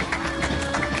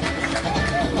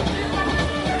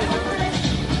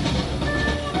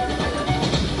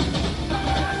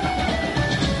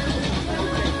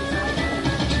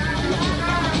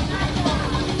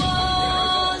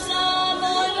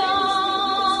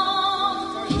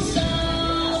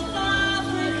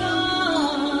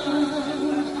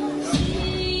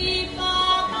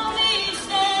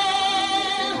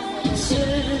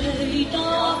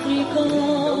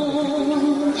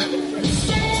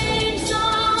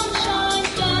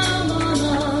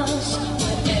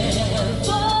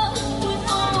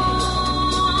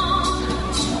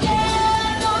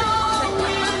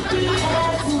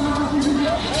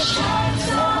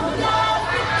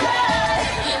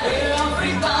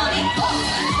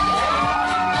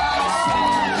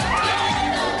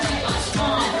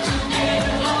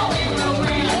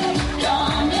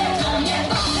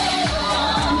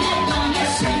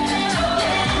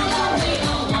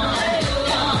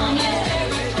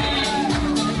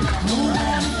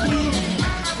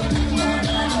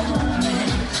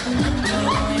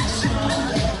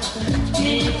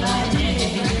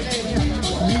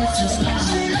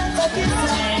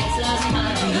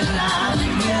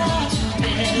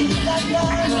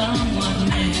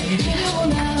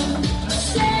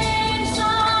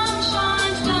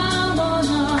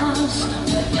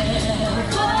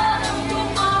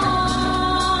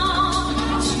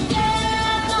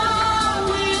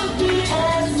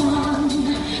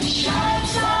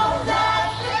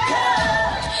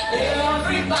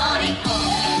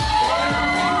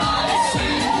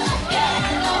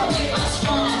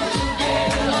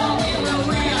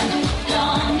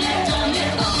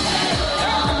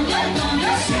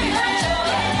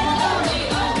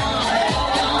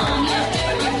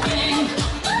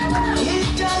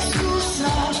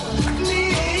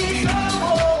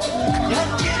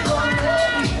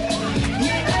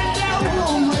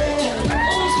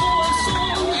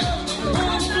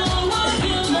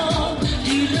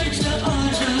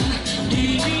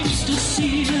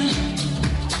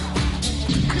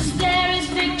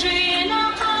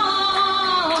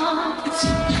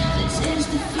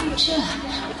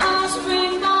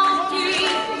 offspring of three.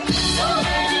 So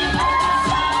many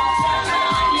souls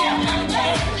around here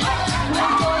Monday.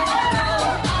 When boys grow,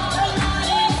 all the light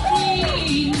is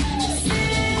green.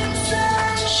 Sing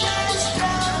sun shines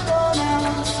down on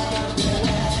us.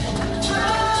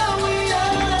 Oh, we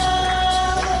are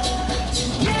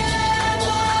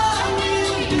together.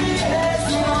 We'll be as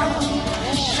one.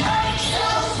 Shine so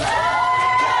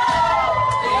bright,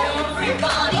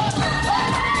 everybody.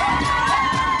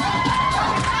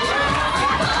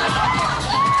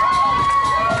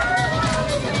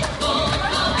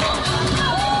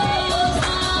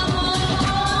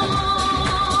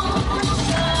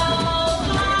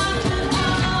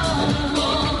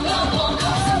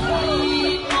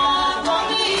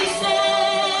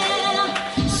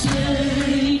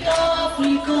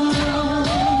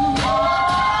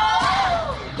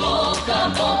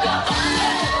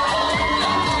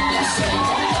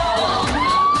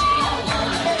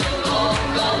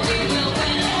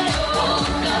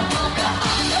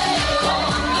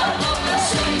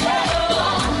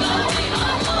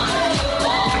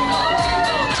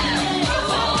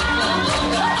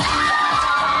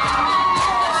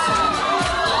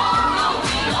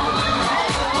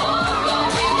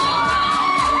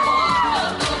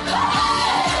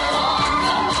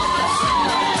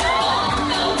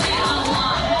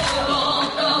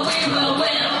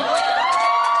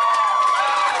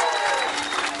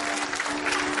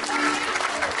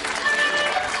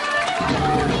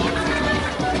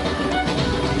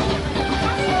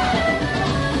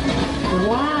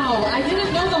 Wow, I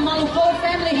didn't know the Malupo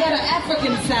family had an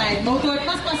African side. Motor, it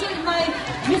must be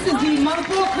this is the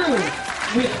Malupo crew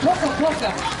with Poka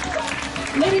Poka.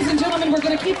 Ladies and gentlemen, we're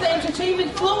going to keep the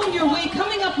entertainment flowing your way.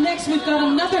 Coming up next, we've got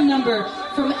another number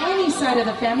from Annie's side of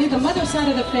the family, the mother side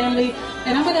of the family,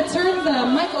 and I'm going to turn the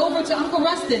mic over to Uncle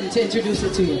Rustin to introduce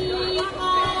it to you.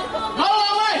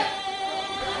 All right.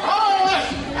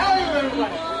 How are you,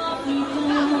 everybody?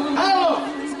 Hello.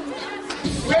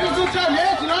 We have a good time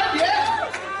here tonight, yeah?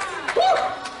 Woo!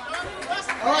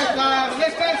 All right,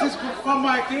 next dance is from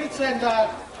my kids and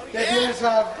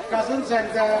their cousins, and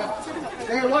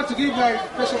they want to give a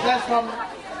special dance from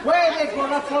where they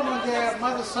grown up from on their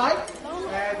mother's side,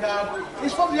 and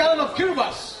it's from the island of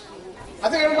Kiribati. I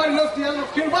think everybody knows the island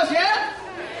of Kiribati, yeah?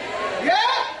 Yeah?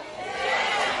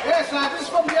 Yes, this is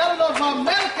from the island of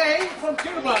Melkay from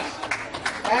Kiribati.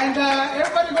 And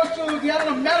everybody goes to the island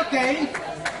of Melkay,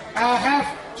 have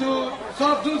to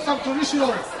sort of do some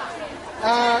traditional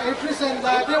entries, and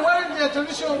they're wearing their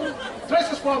traditional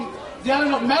dresses from the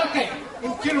island of Melkay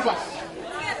in Kiribati.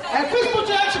 And please put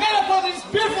your hands together for these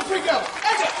beautiful three girls.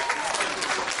 Thank you.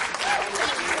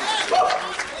 Woo!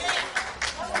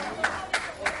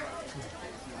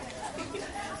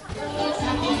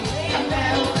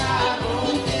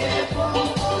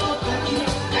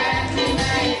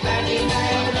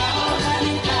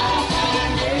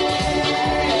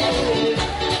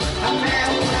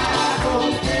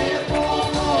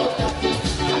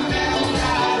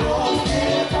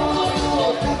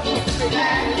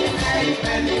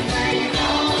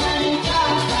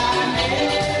 Hey,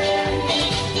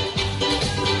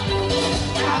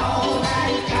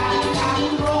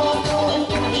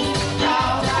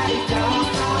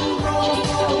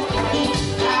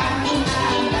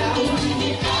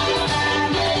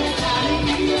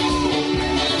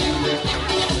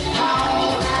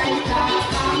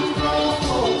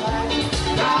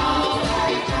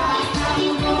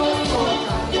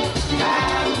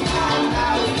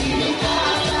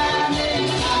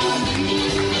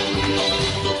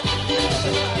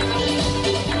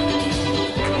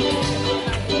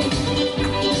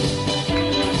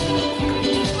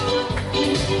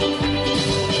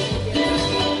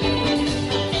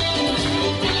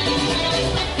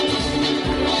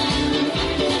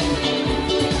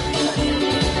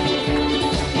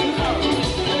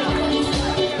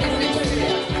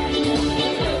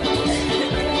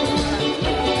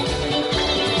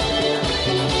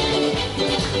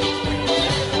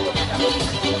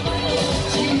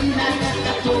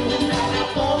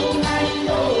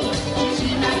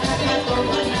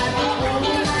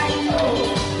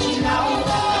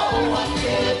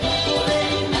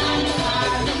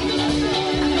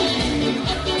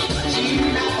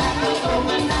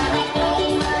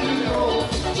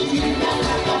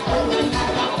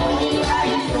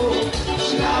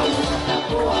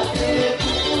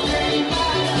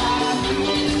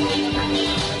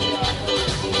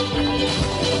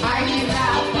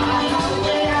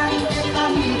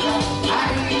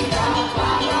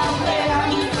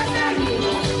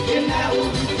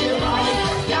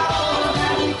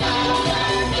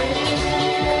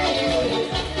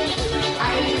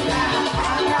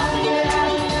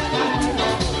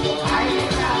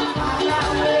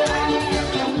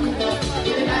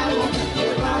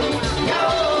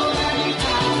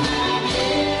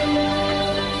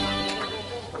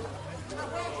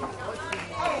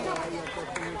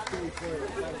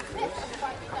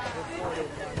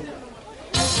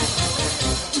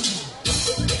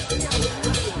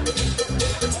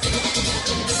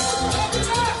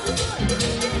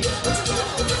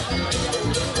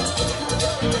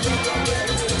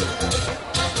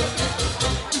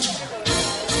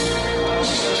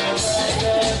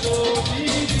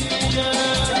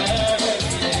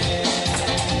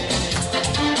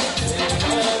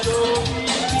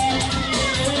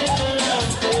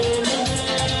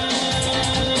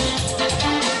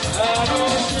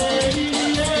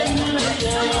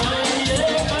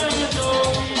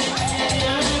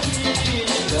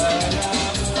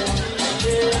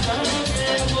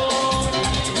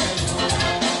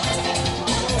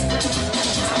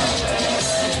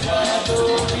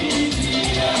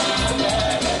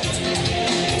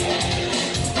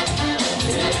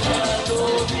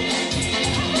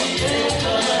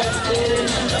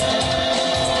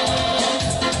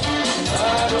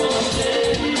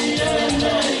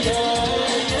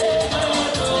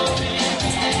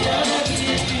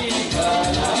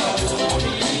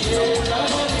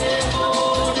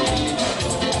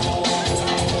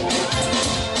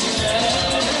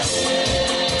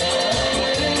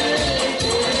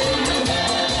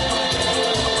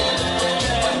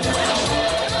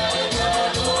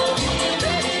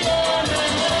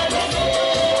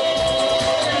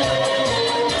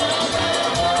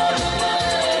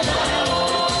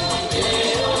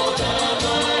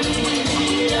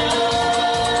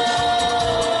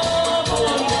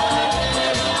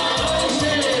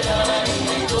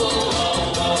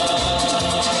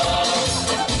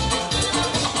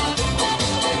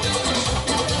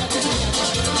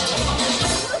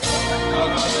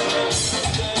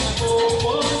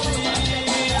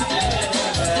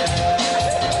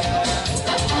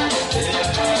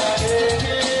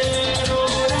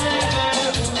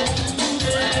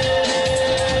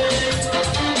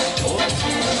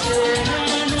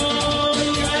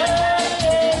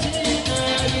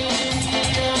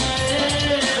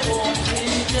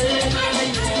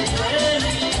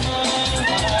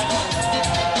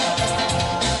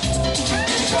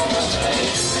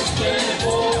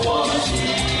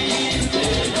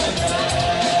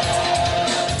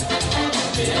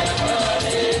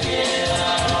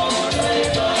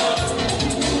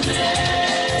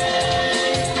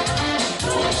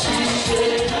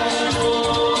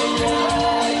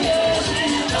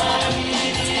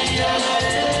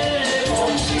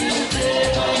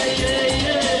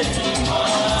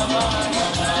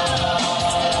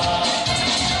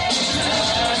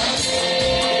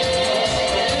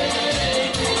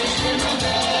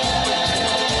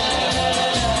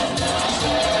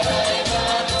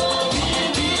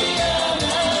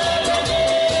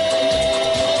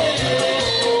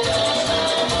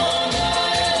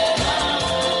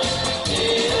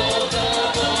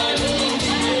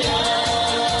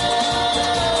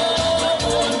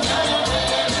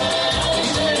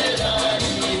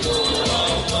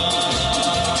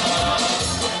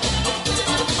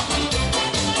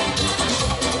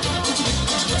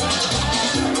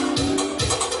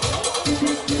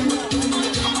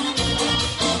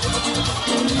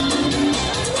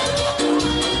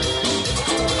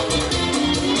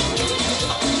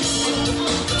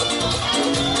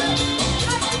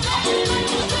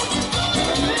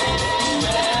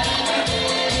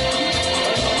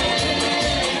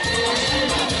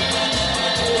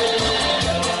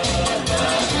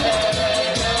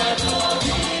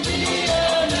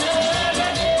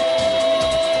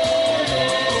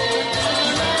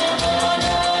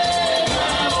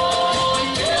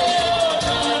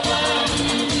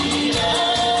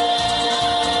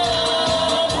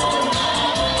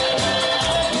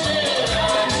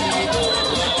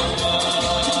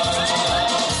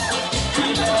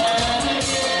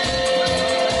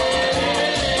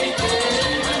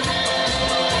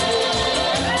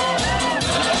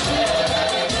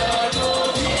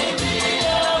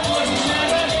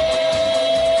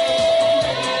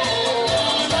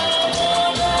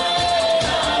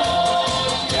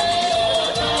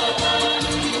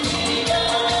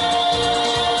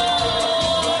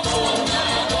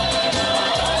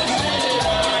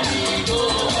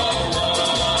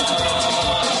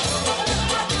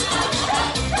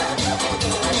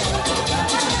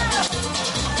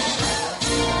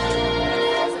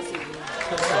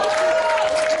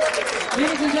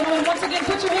 Ladies and gentlemen, once again,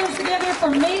 put your hands together for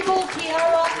Mabel,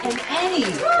 Kiara, and Annie.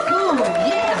 Boom,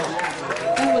 yeah.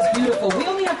 That was beautiful. We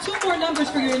only have 2 more numbers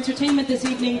for your entertainment this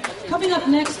evening. Coming up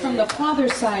next from the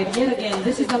father's side, yet again,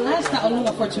 this is the last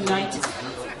Ta'aluma for tonight.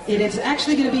 It is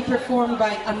actually going to be performed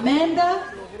by Amanda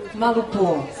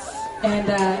Malupo. And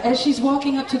as she's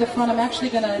walking up to the front, I'm actually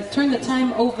going to turn the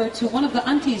time over to one of the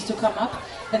aunties to come up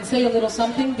and say a little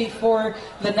something before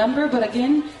the number. But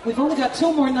again, we've only got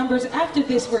 2 more numbers. After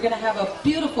this, we're going to have a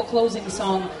beautiful closing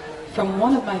song from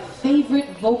one of my favorite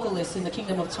vocalists in the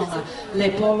Kingdom of Tonga, Le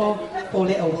Polo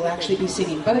Poleo, will actually be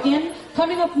singing. But again,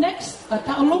 coming up next, a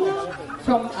Taolunga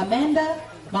from Amanda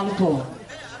Malupo.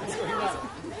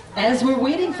 As we're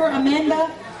waiting for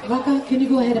Amanda, Waka, can you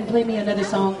go ahead and play me another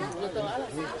song?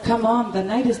 Come on, the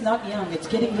night is not young. It's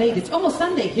getting late. It's almost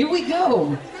Sunday. Here we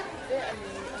go.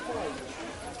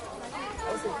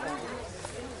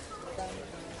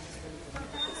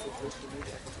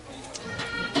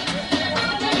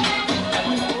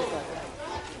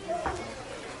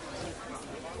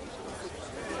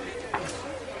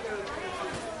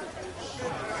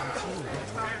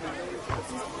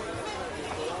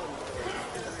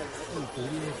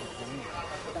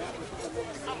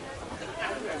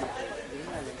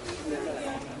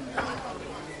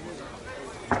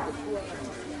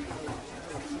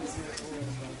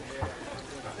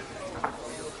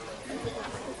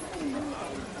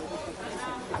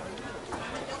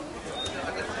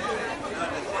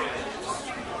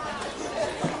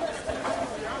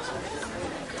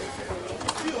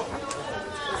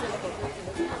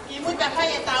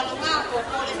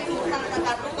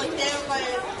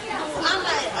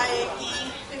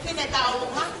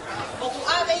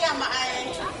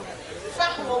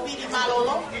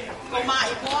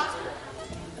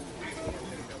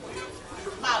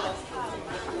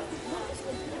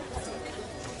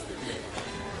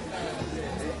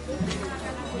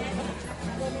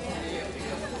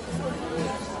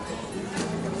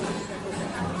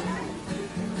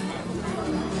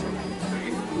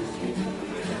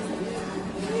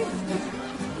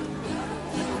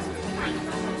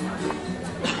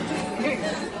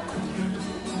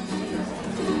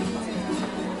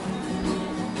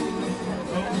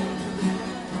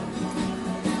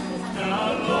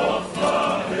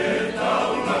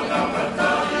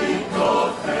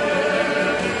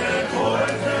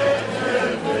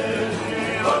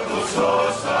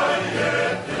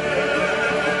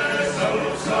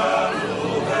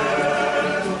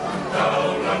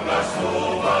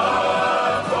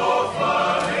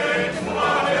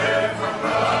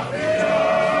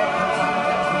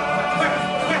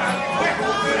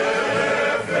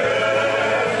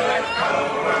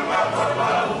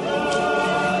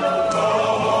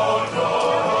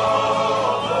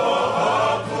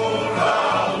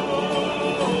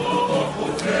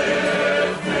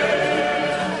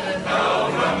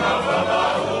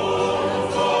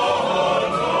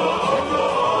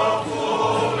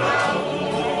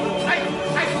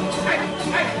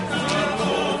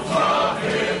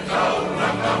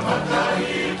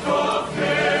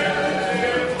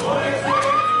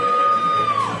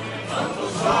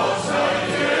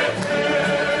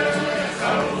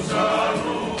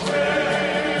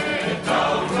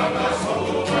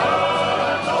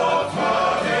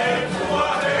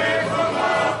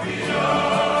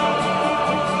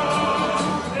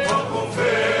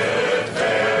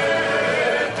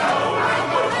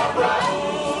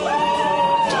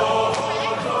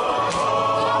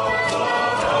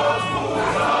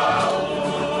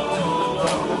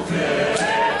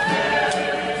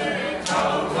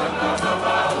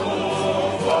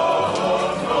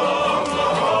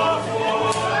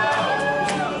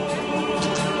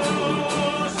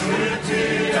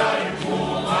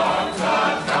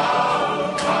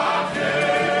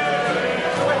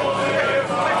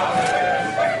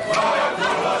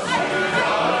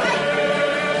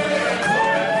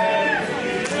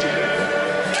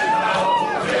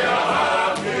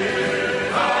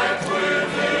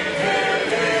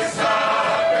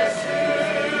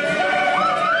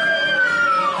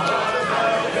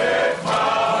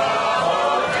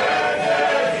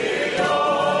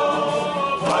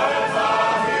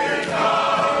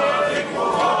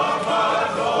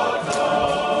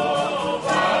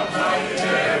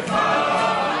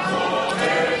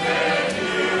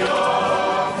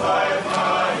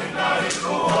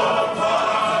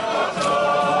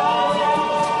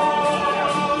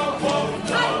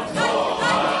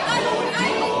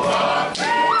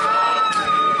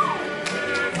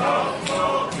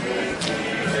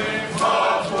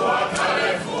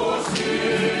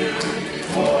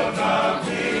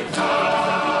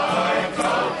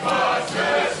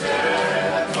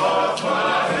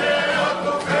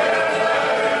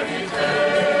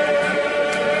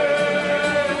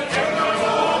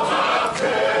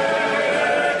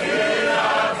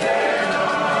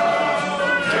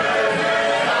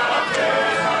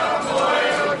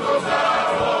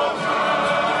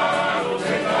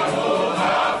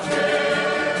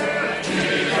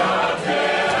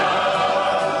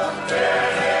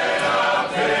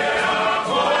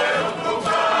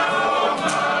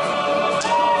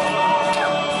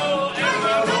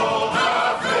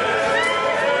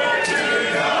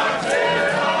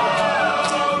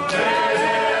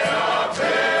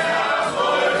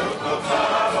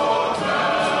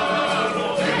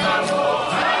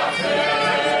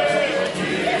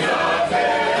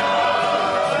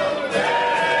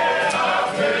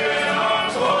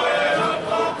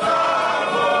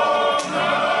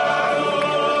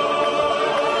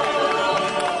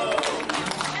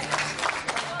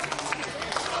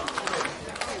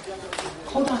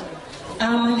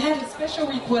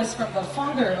 request from the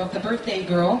father of the birthday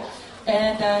girl.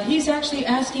 And he's actually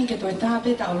asking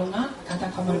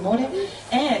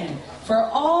and for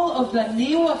all of the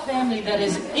Niwa family that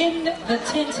is in the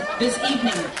tent this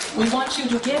evening, we want you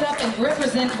to get up and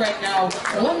represent right now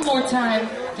one more time.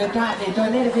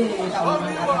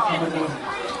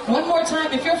 One more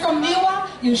time, if you're from Niwa,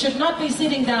 you should not be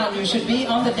sitting down, you should be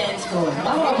on the dance floor.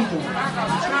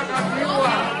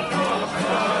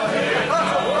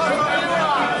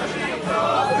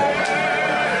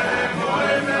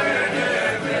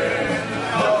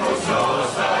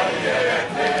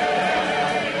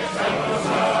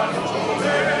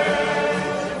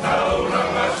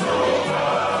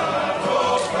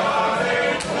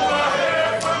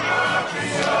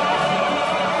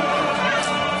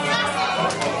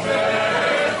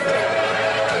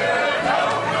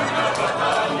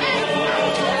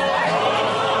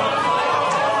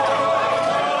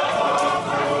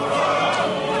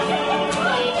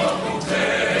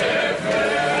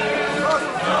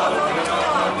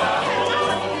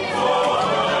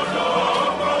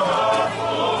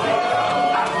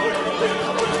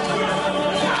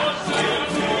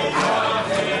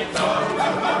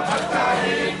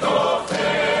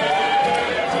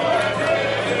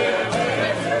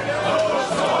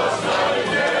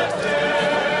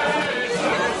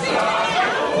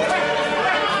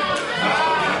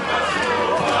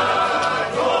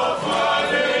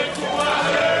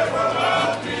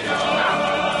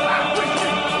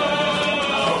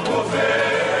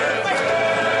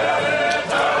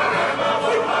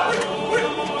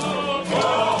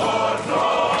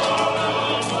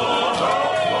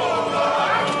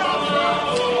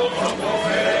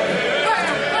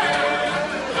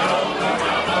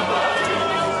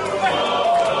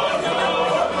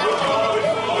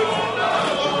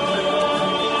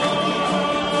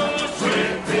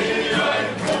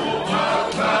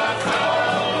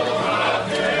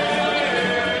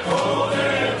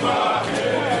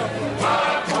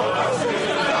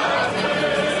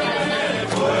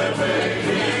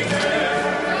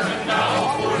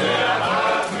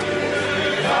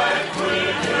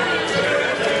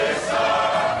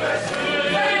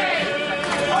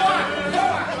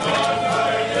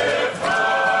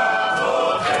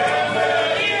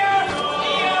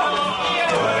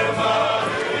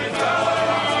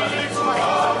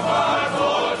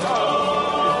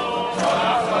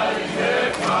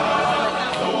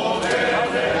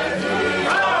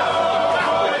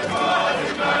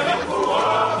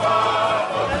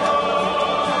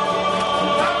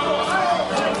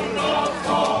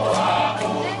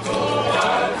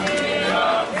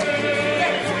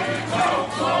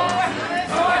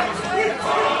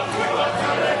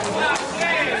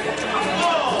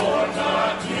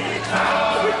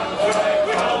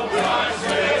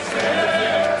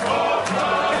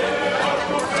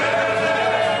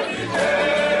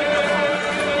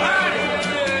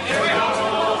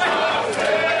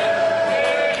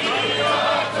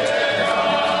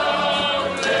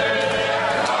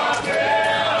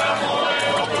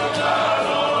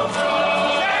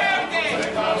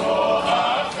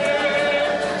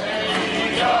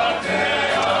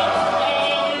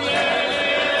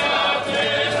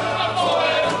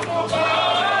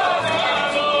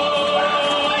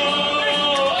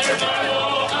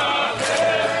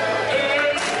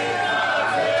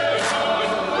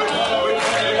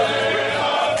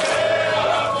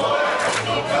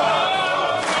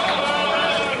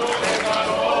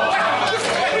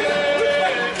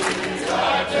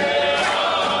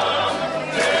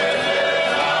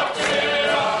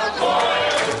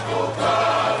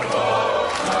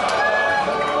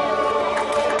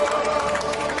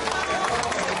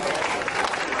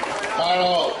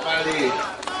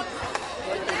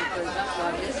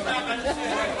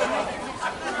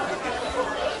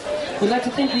 We'd like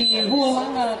to thank the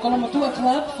Hualanga Kolomotua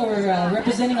Club for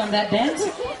representing on that dance,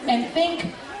 and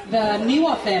thank the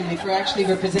Niwa family for actually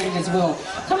representing as well.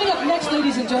 Coming up next,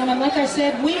 ladies and gentlemen, like I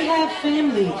said, we have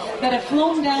family that have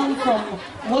flown down from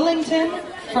Wellington,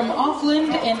 from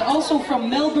Auckland, and also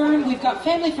from Melbourne. We've got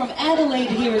family from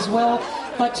Adelaide here as well.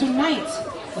 But tonight,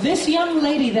 this young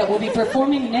lady that will be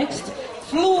performing next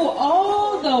flew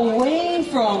all the way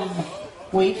from,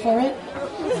 wait for it,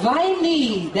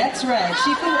 Vianni. That's right.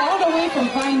 She flew all the way from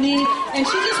Vianni, and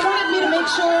she just wanted me to make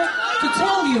sure to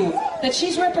tell you that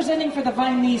she's representing for the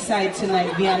Vianni side tonight,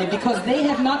 Vianni, because they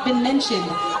have not been mentioned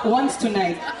once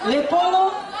tonight. Le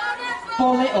Polo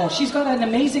Poleo. She's got an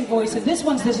amazing voice, and this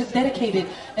one's dedicated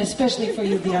especially for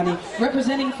you, Vianni,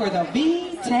 representing for the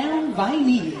B-Town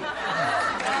Vianni.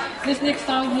 This next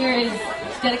song here is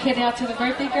dedicated out to the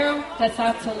birthday girl. That's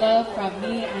out to love from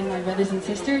me and my brothers and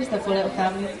sisters, the Poleo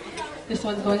family. This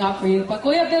one's going out for you. Pag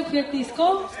Kuya Bill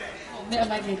Pirtisco,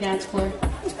 may dance for.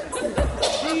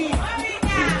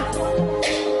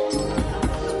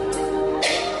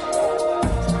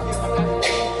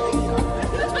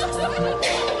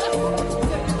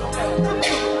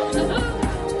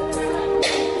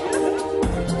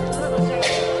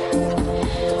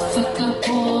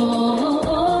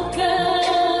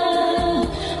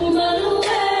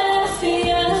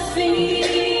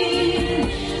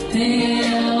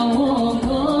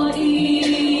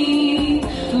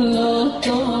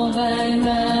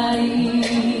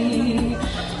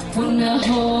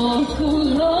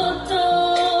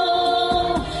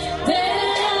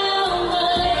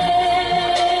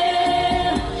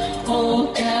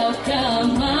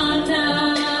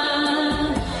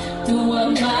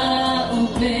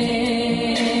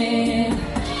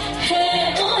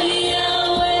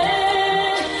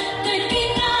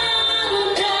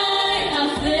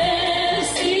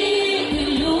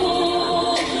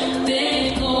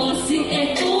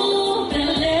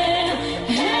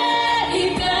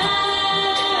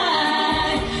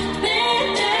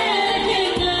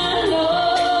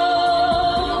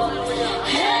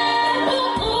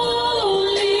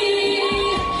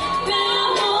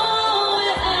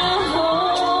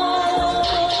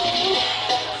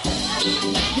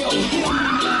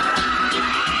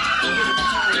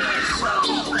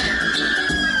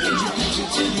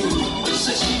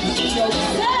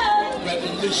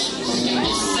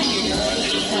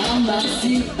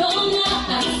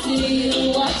 I see you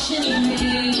watching me,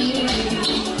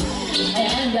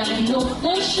 and I know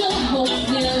for sure hope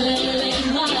feeling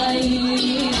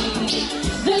mine.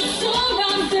 The sun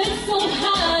rises so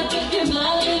high, but you're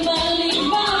mine.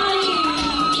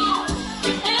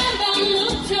 And that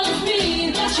look tells me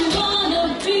that you wanna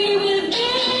be with me.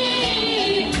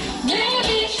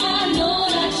 Maybe I know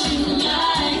that you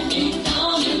like me.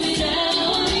 Come and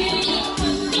tell me.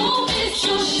 Don't be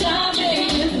so shy,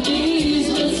 baby, please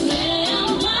just say I'm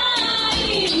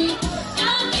mine.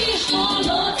 I'll be sure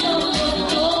not to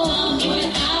go on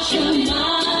without your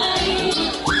mind.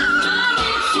 I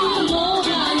need to know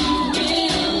how you really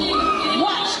feel.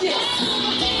 Watch this.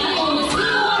 I always see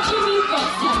you watching me from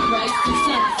sunrise to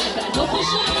sunset. I know for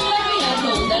sure you like me. I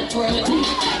know that for a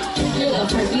your love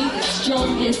for me is strong,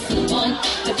 it's the one.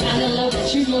 The kind of love that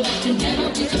you know that can never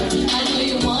be done. I know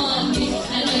you want me, I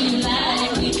know you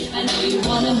like me, I know you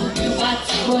wanna move your body,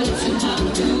 but somehow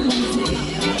lose it.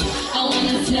 I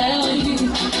wanna tell you,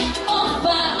 oh,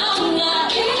 but I'm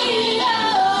not in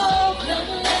love.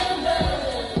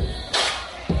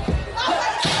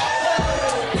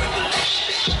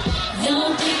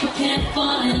 Young people can't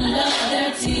fall in love,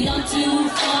 they're too young to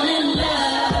fall in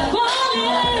love. Fall in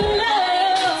love.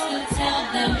 To tell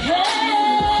them,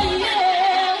 hey,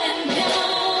 yeah, and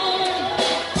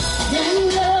young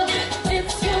love,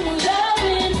 it's young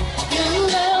loving. Young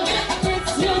love,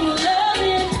 it's young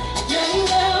loving. Young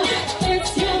love,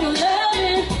 it's young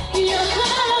loving. Young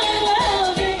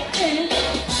loving.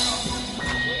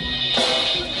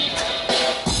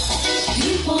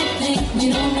 People think we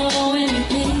don't know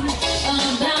anything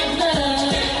about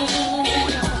love.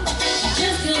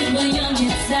 Just 'cause we're young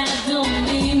inside don't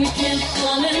mean we can't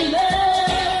fall in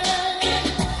love.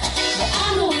 But I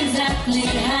know exactly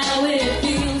how it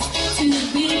feels to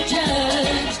be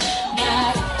judged by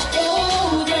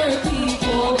older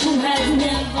people who have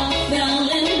never fell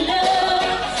in love.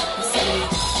 They say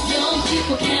young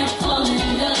people can't fall in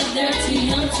love, they're too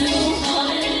young to fall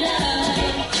in love.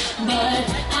 But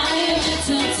I am here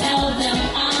to tell them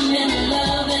I'm in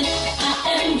love and I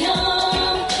am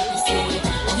young. They say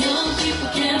young people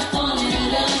can't fall in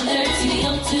love, they're too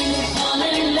young to fall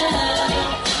in love.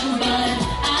 But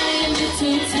I am here to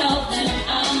tell them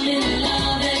I'm in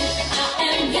love and I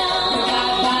am young.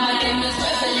 My name is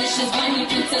Revelation, Vianni,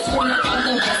 princess, ruler of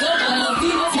the rest of us.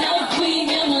 Tell Queen,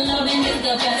 young loving is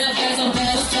the best. So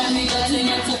best tell me you're too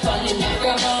young to fall in love,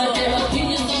 girl. But their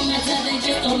opinions don't matter, they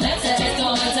just don't matter. It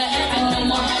don't matter. I know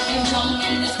more I can come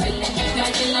in this feeling. Got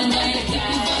feeling like to keep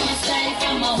you by my side,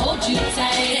 I'ma hold you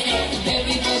tight.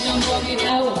 Baby, but don't worry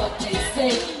about what they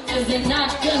say, 'cause they're not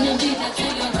gonna be there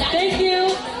till you're dying. Thank you.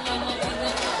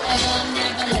 I'll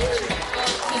never let you go,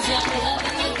 'cause your love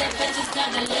is the best, just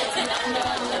gotta let it know.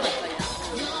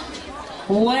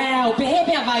 Wow,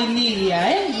 baby vainilla,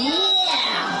 eh?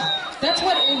 Yeah! That's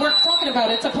what we're talking about.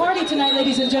 It's a party tonight,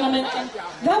 ladies and gentlemen.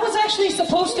 That was actually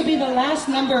supposed to be the last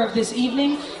number of this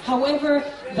evening. However,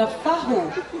 the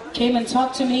Fahu came and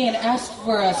talked to me and asked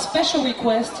for a special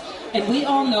request And we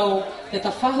all know that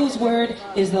the Fahu's word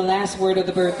is the last word of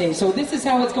the birthday. So this is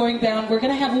how it's going down. We're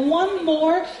going to have one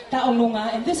more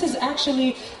Taolunga, and this is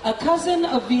actually a cousin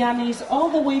of Vianni's all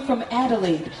the way from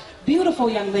Adelaide. Beautiful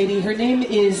young lady. Her name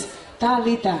is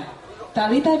Talita.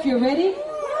 Talita, if you're ready.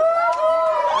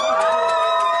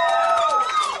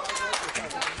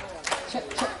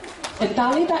 And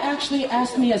Talita actually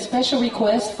asked me a special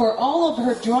request for all of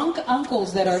her drunk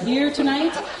uncles that are here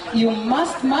tonight. You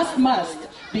must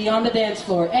be on the dance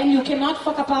floor. And you cannot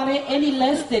whakapare any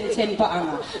less than 10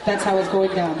 pa'anga. That's how it's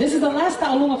going down. This is the last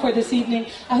ta'alunga for this evening.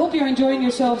 I hope you're enjoying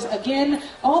yourselves again,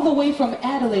 all the way from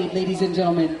Adelaide, ladies and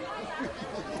gentlemen.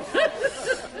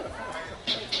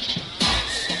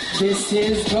 This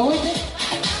is going...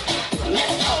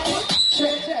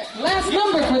 Check. Last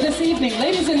number for this evening,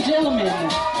 ladies and gentlemen.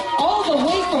 All the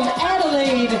way from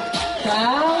Adelaide,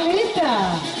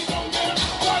 Talita.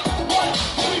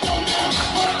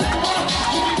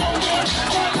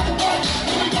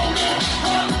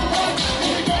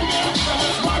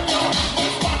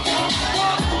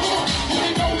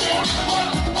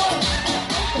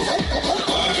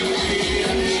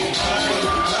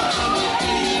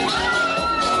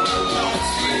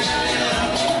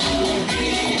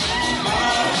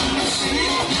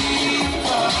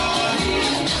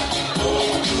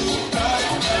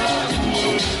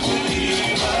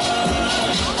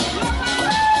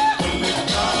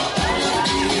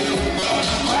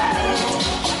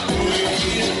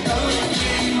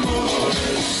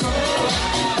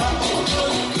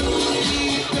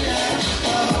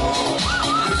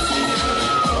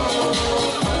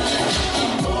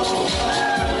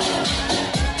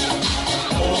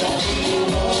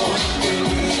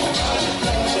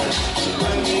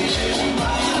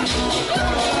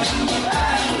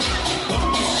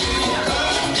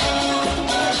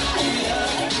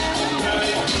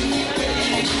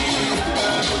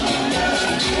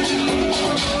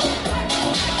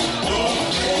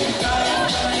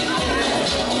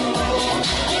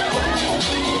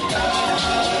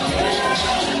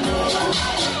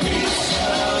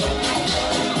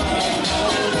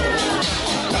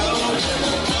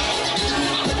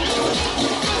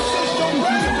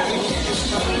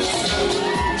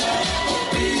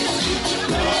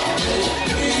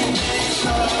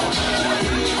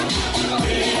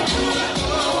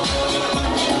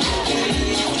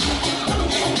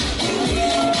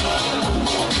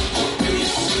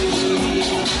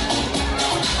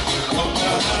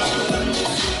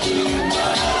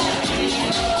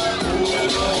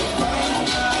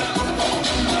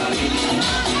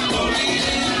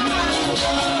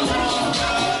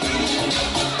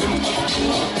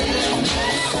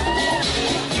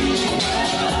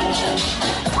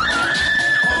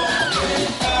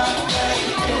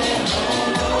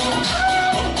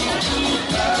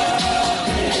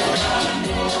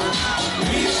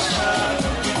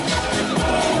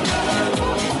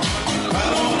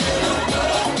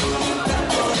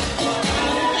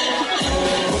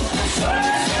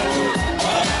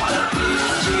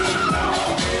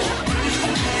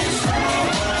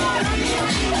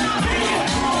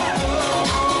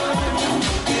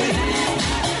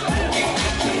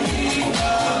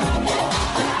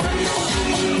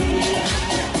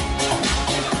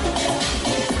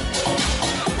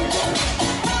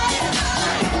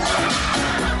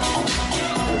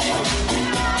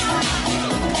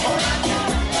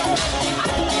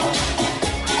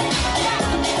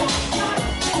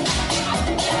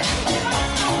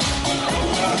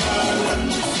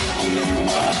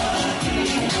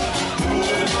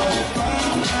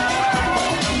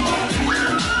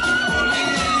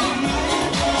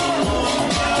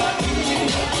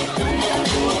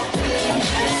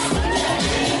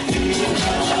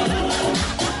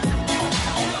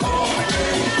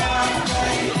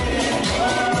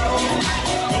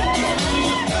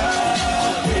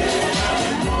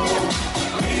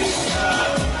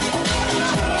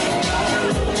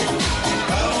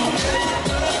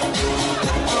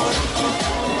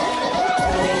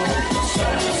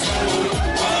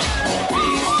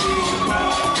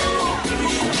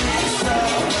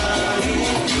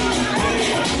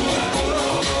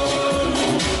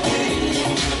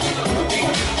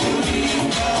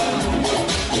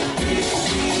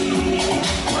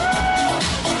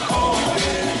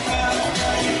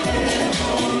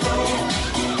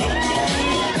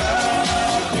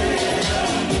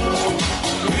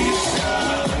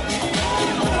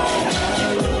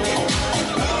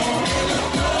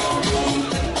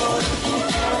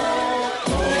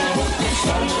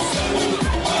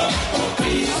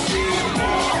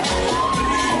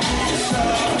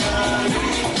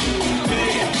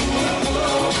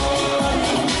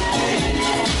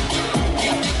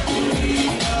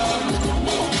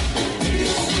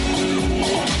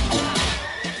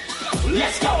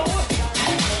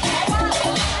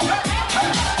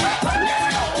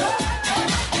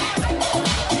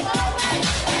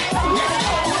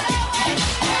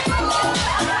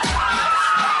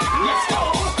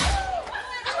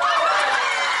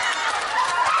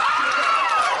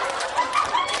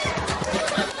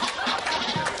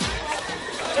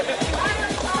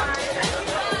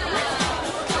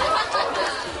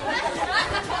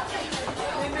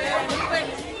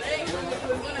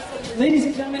 Ladies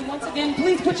and gentlemen, once again,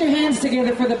 please put your hands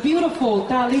together for the beautiful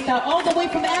Talita, all the way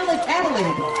from Adelaide.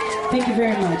 Thank you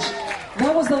very much.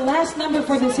 That was the last number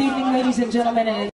for this evening, ladies and gentlemen. And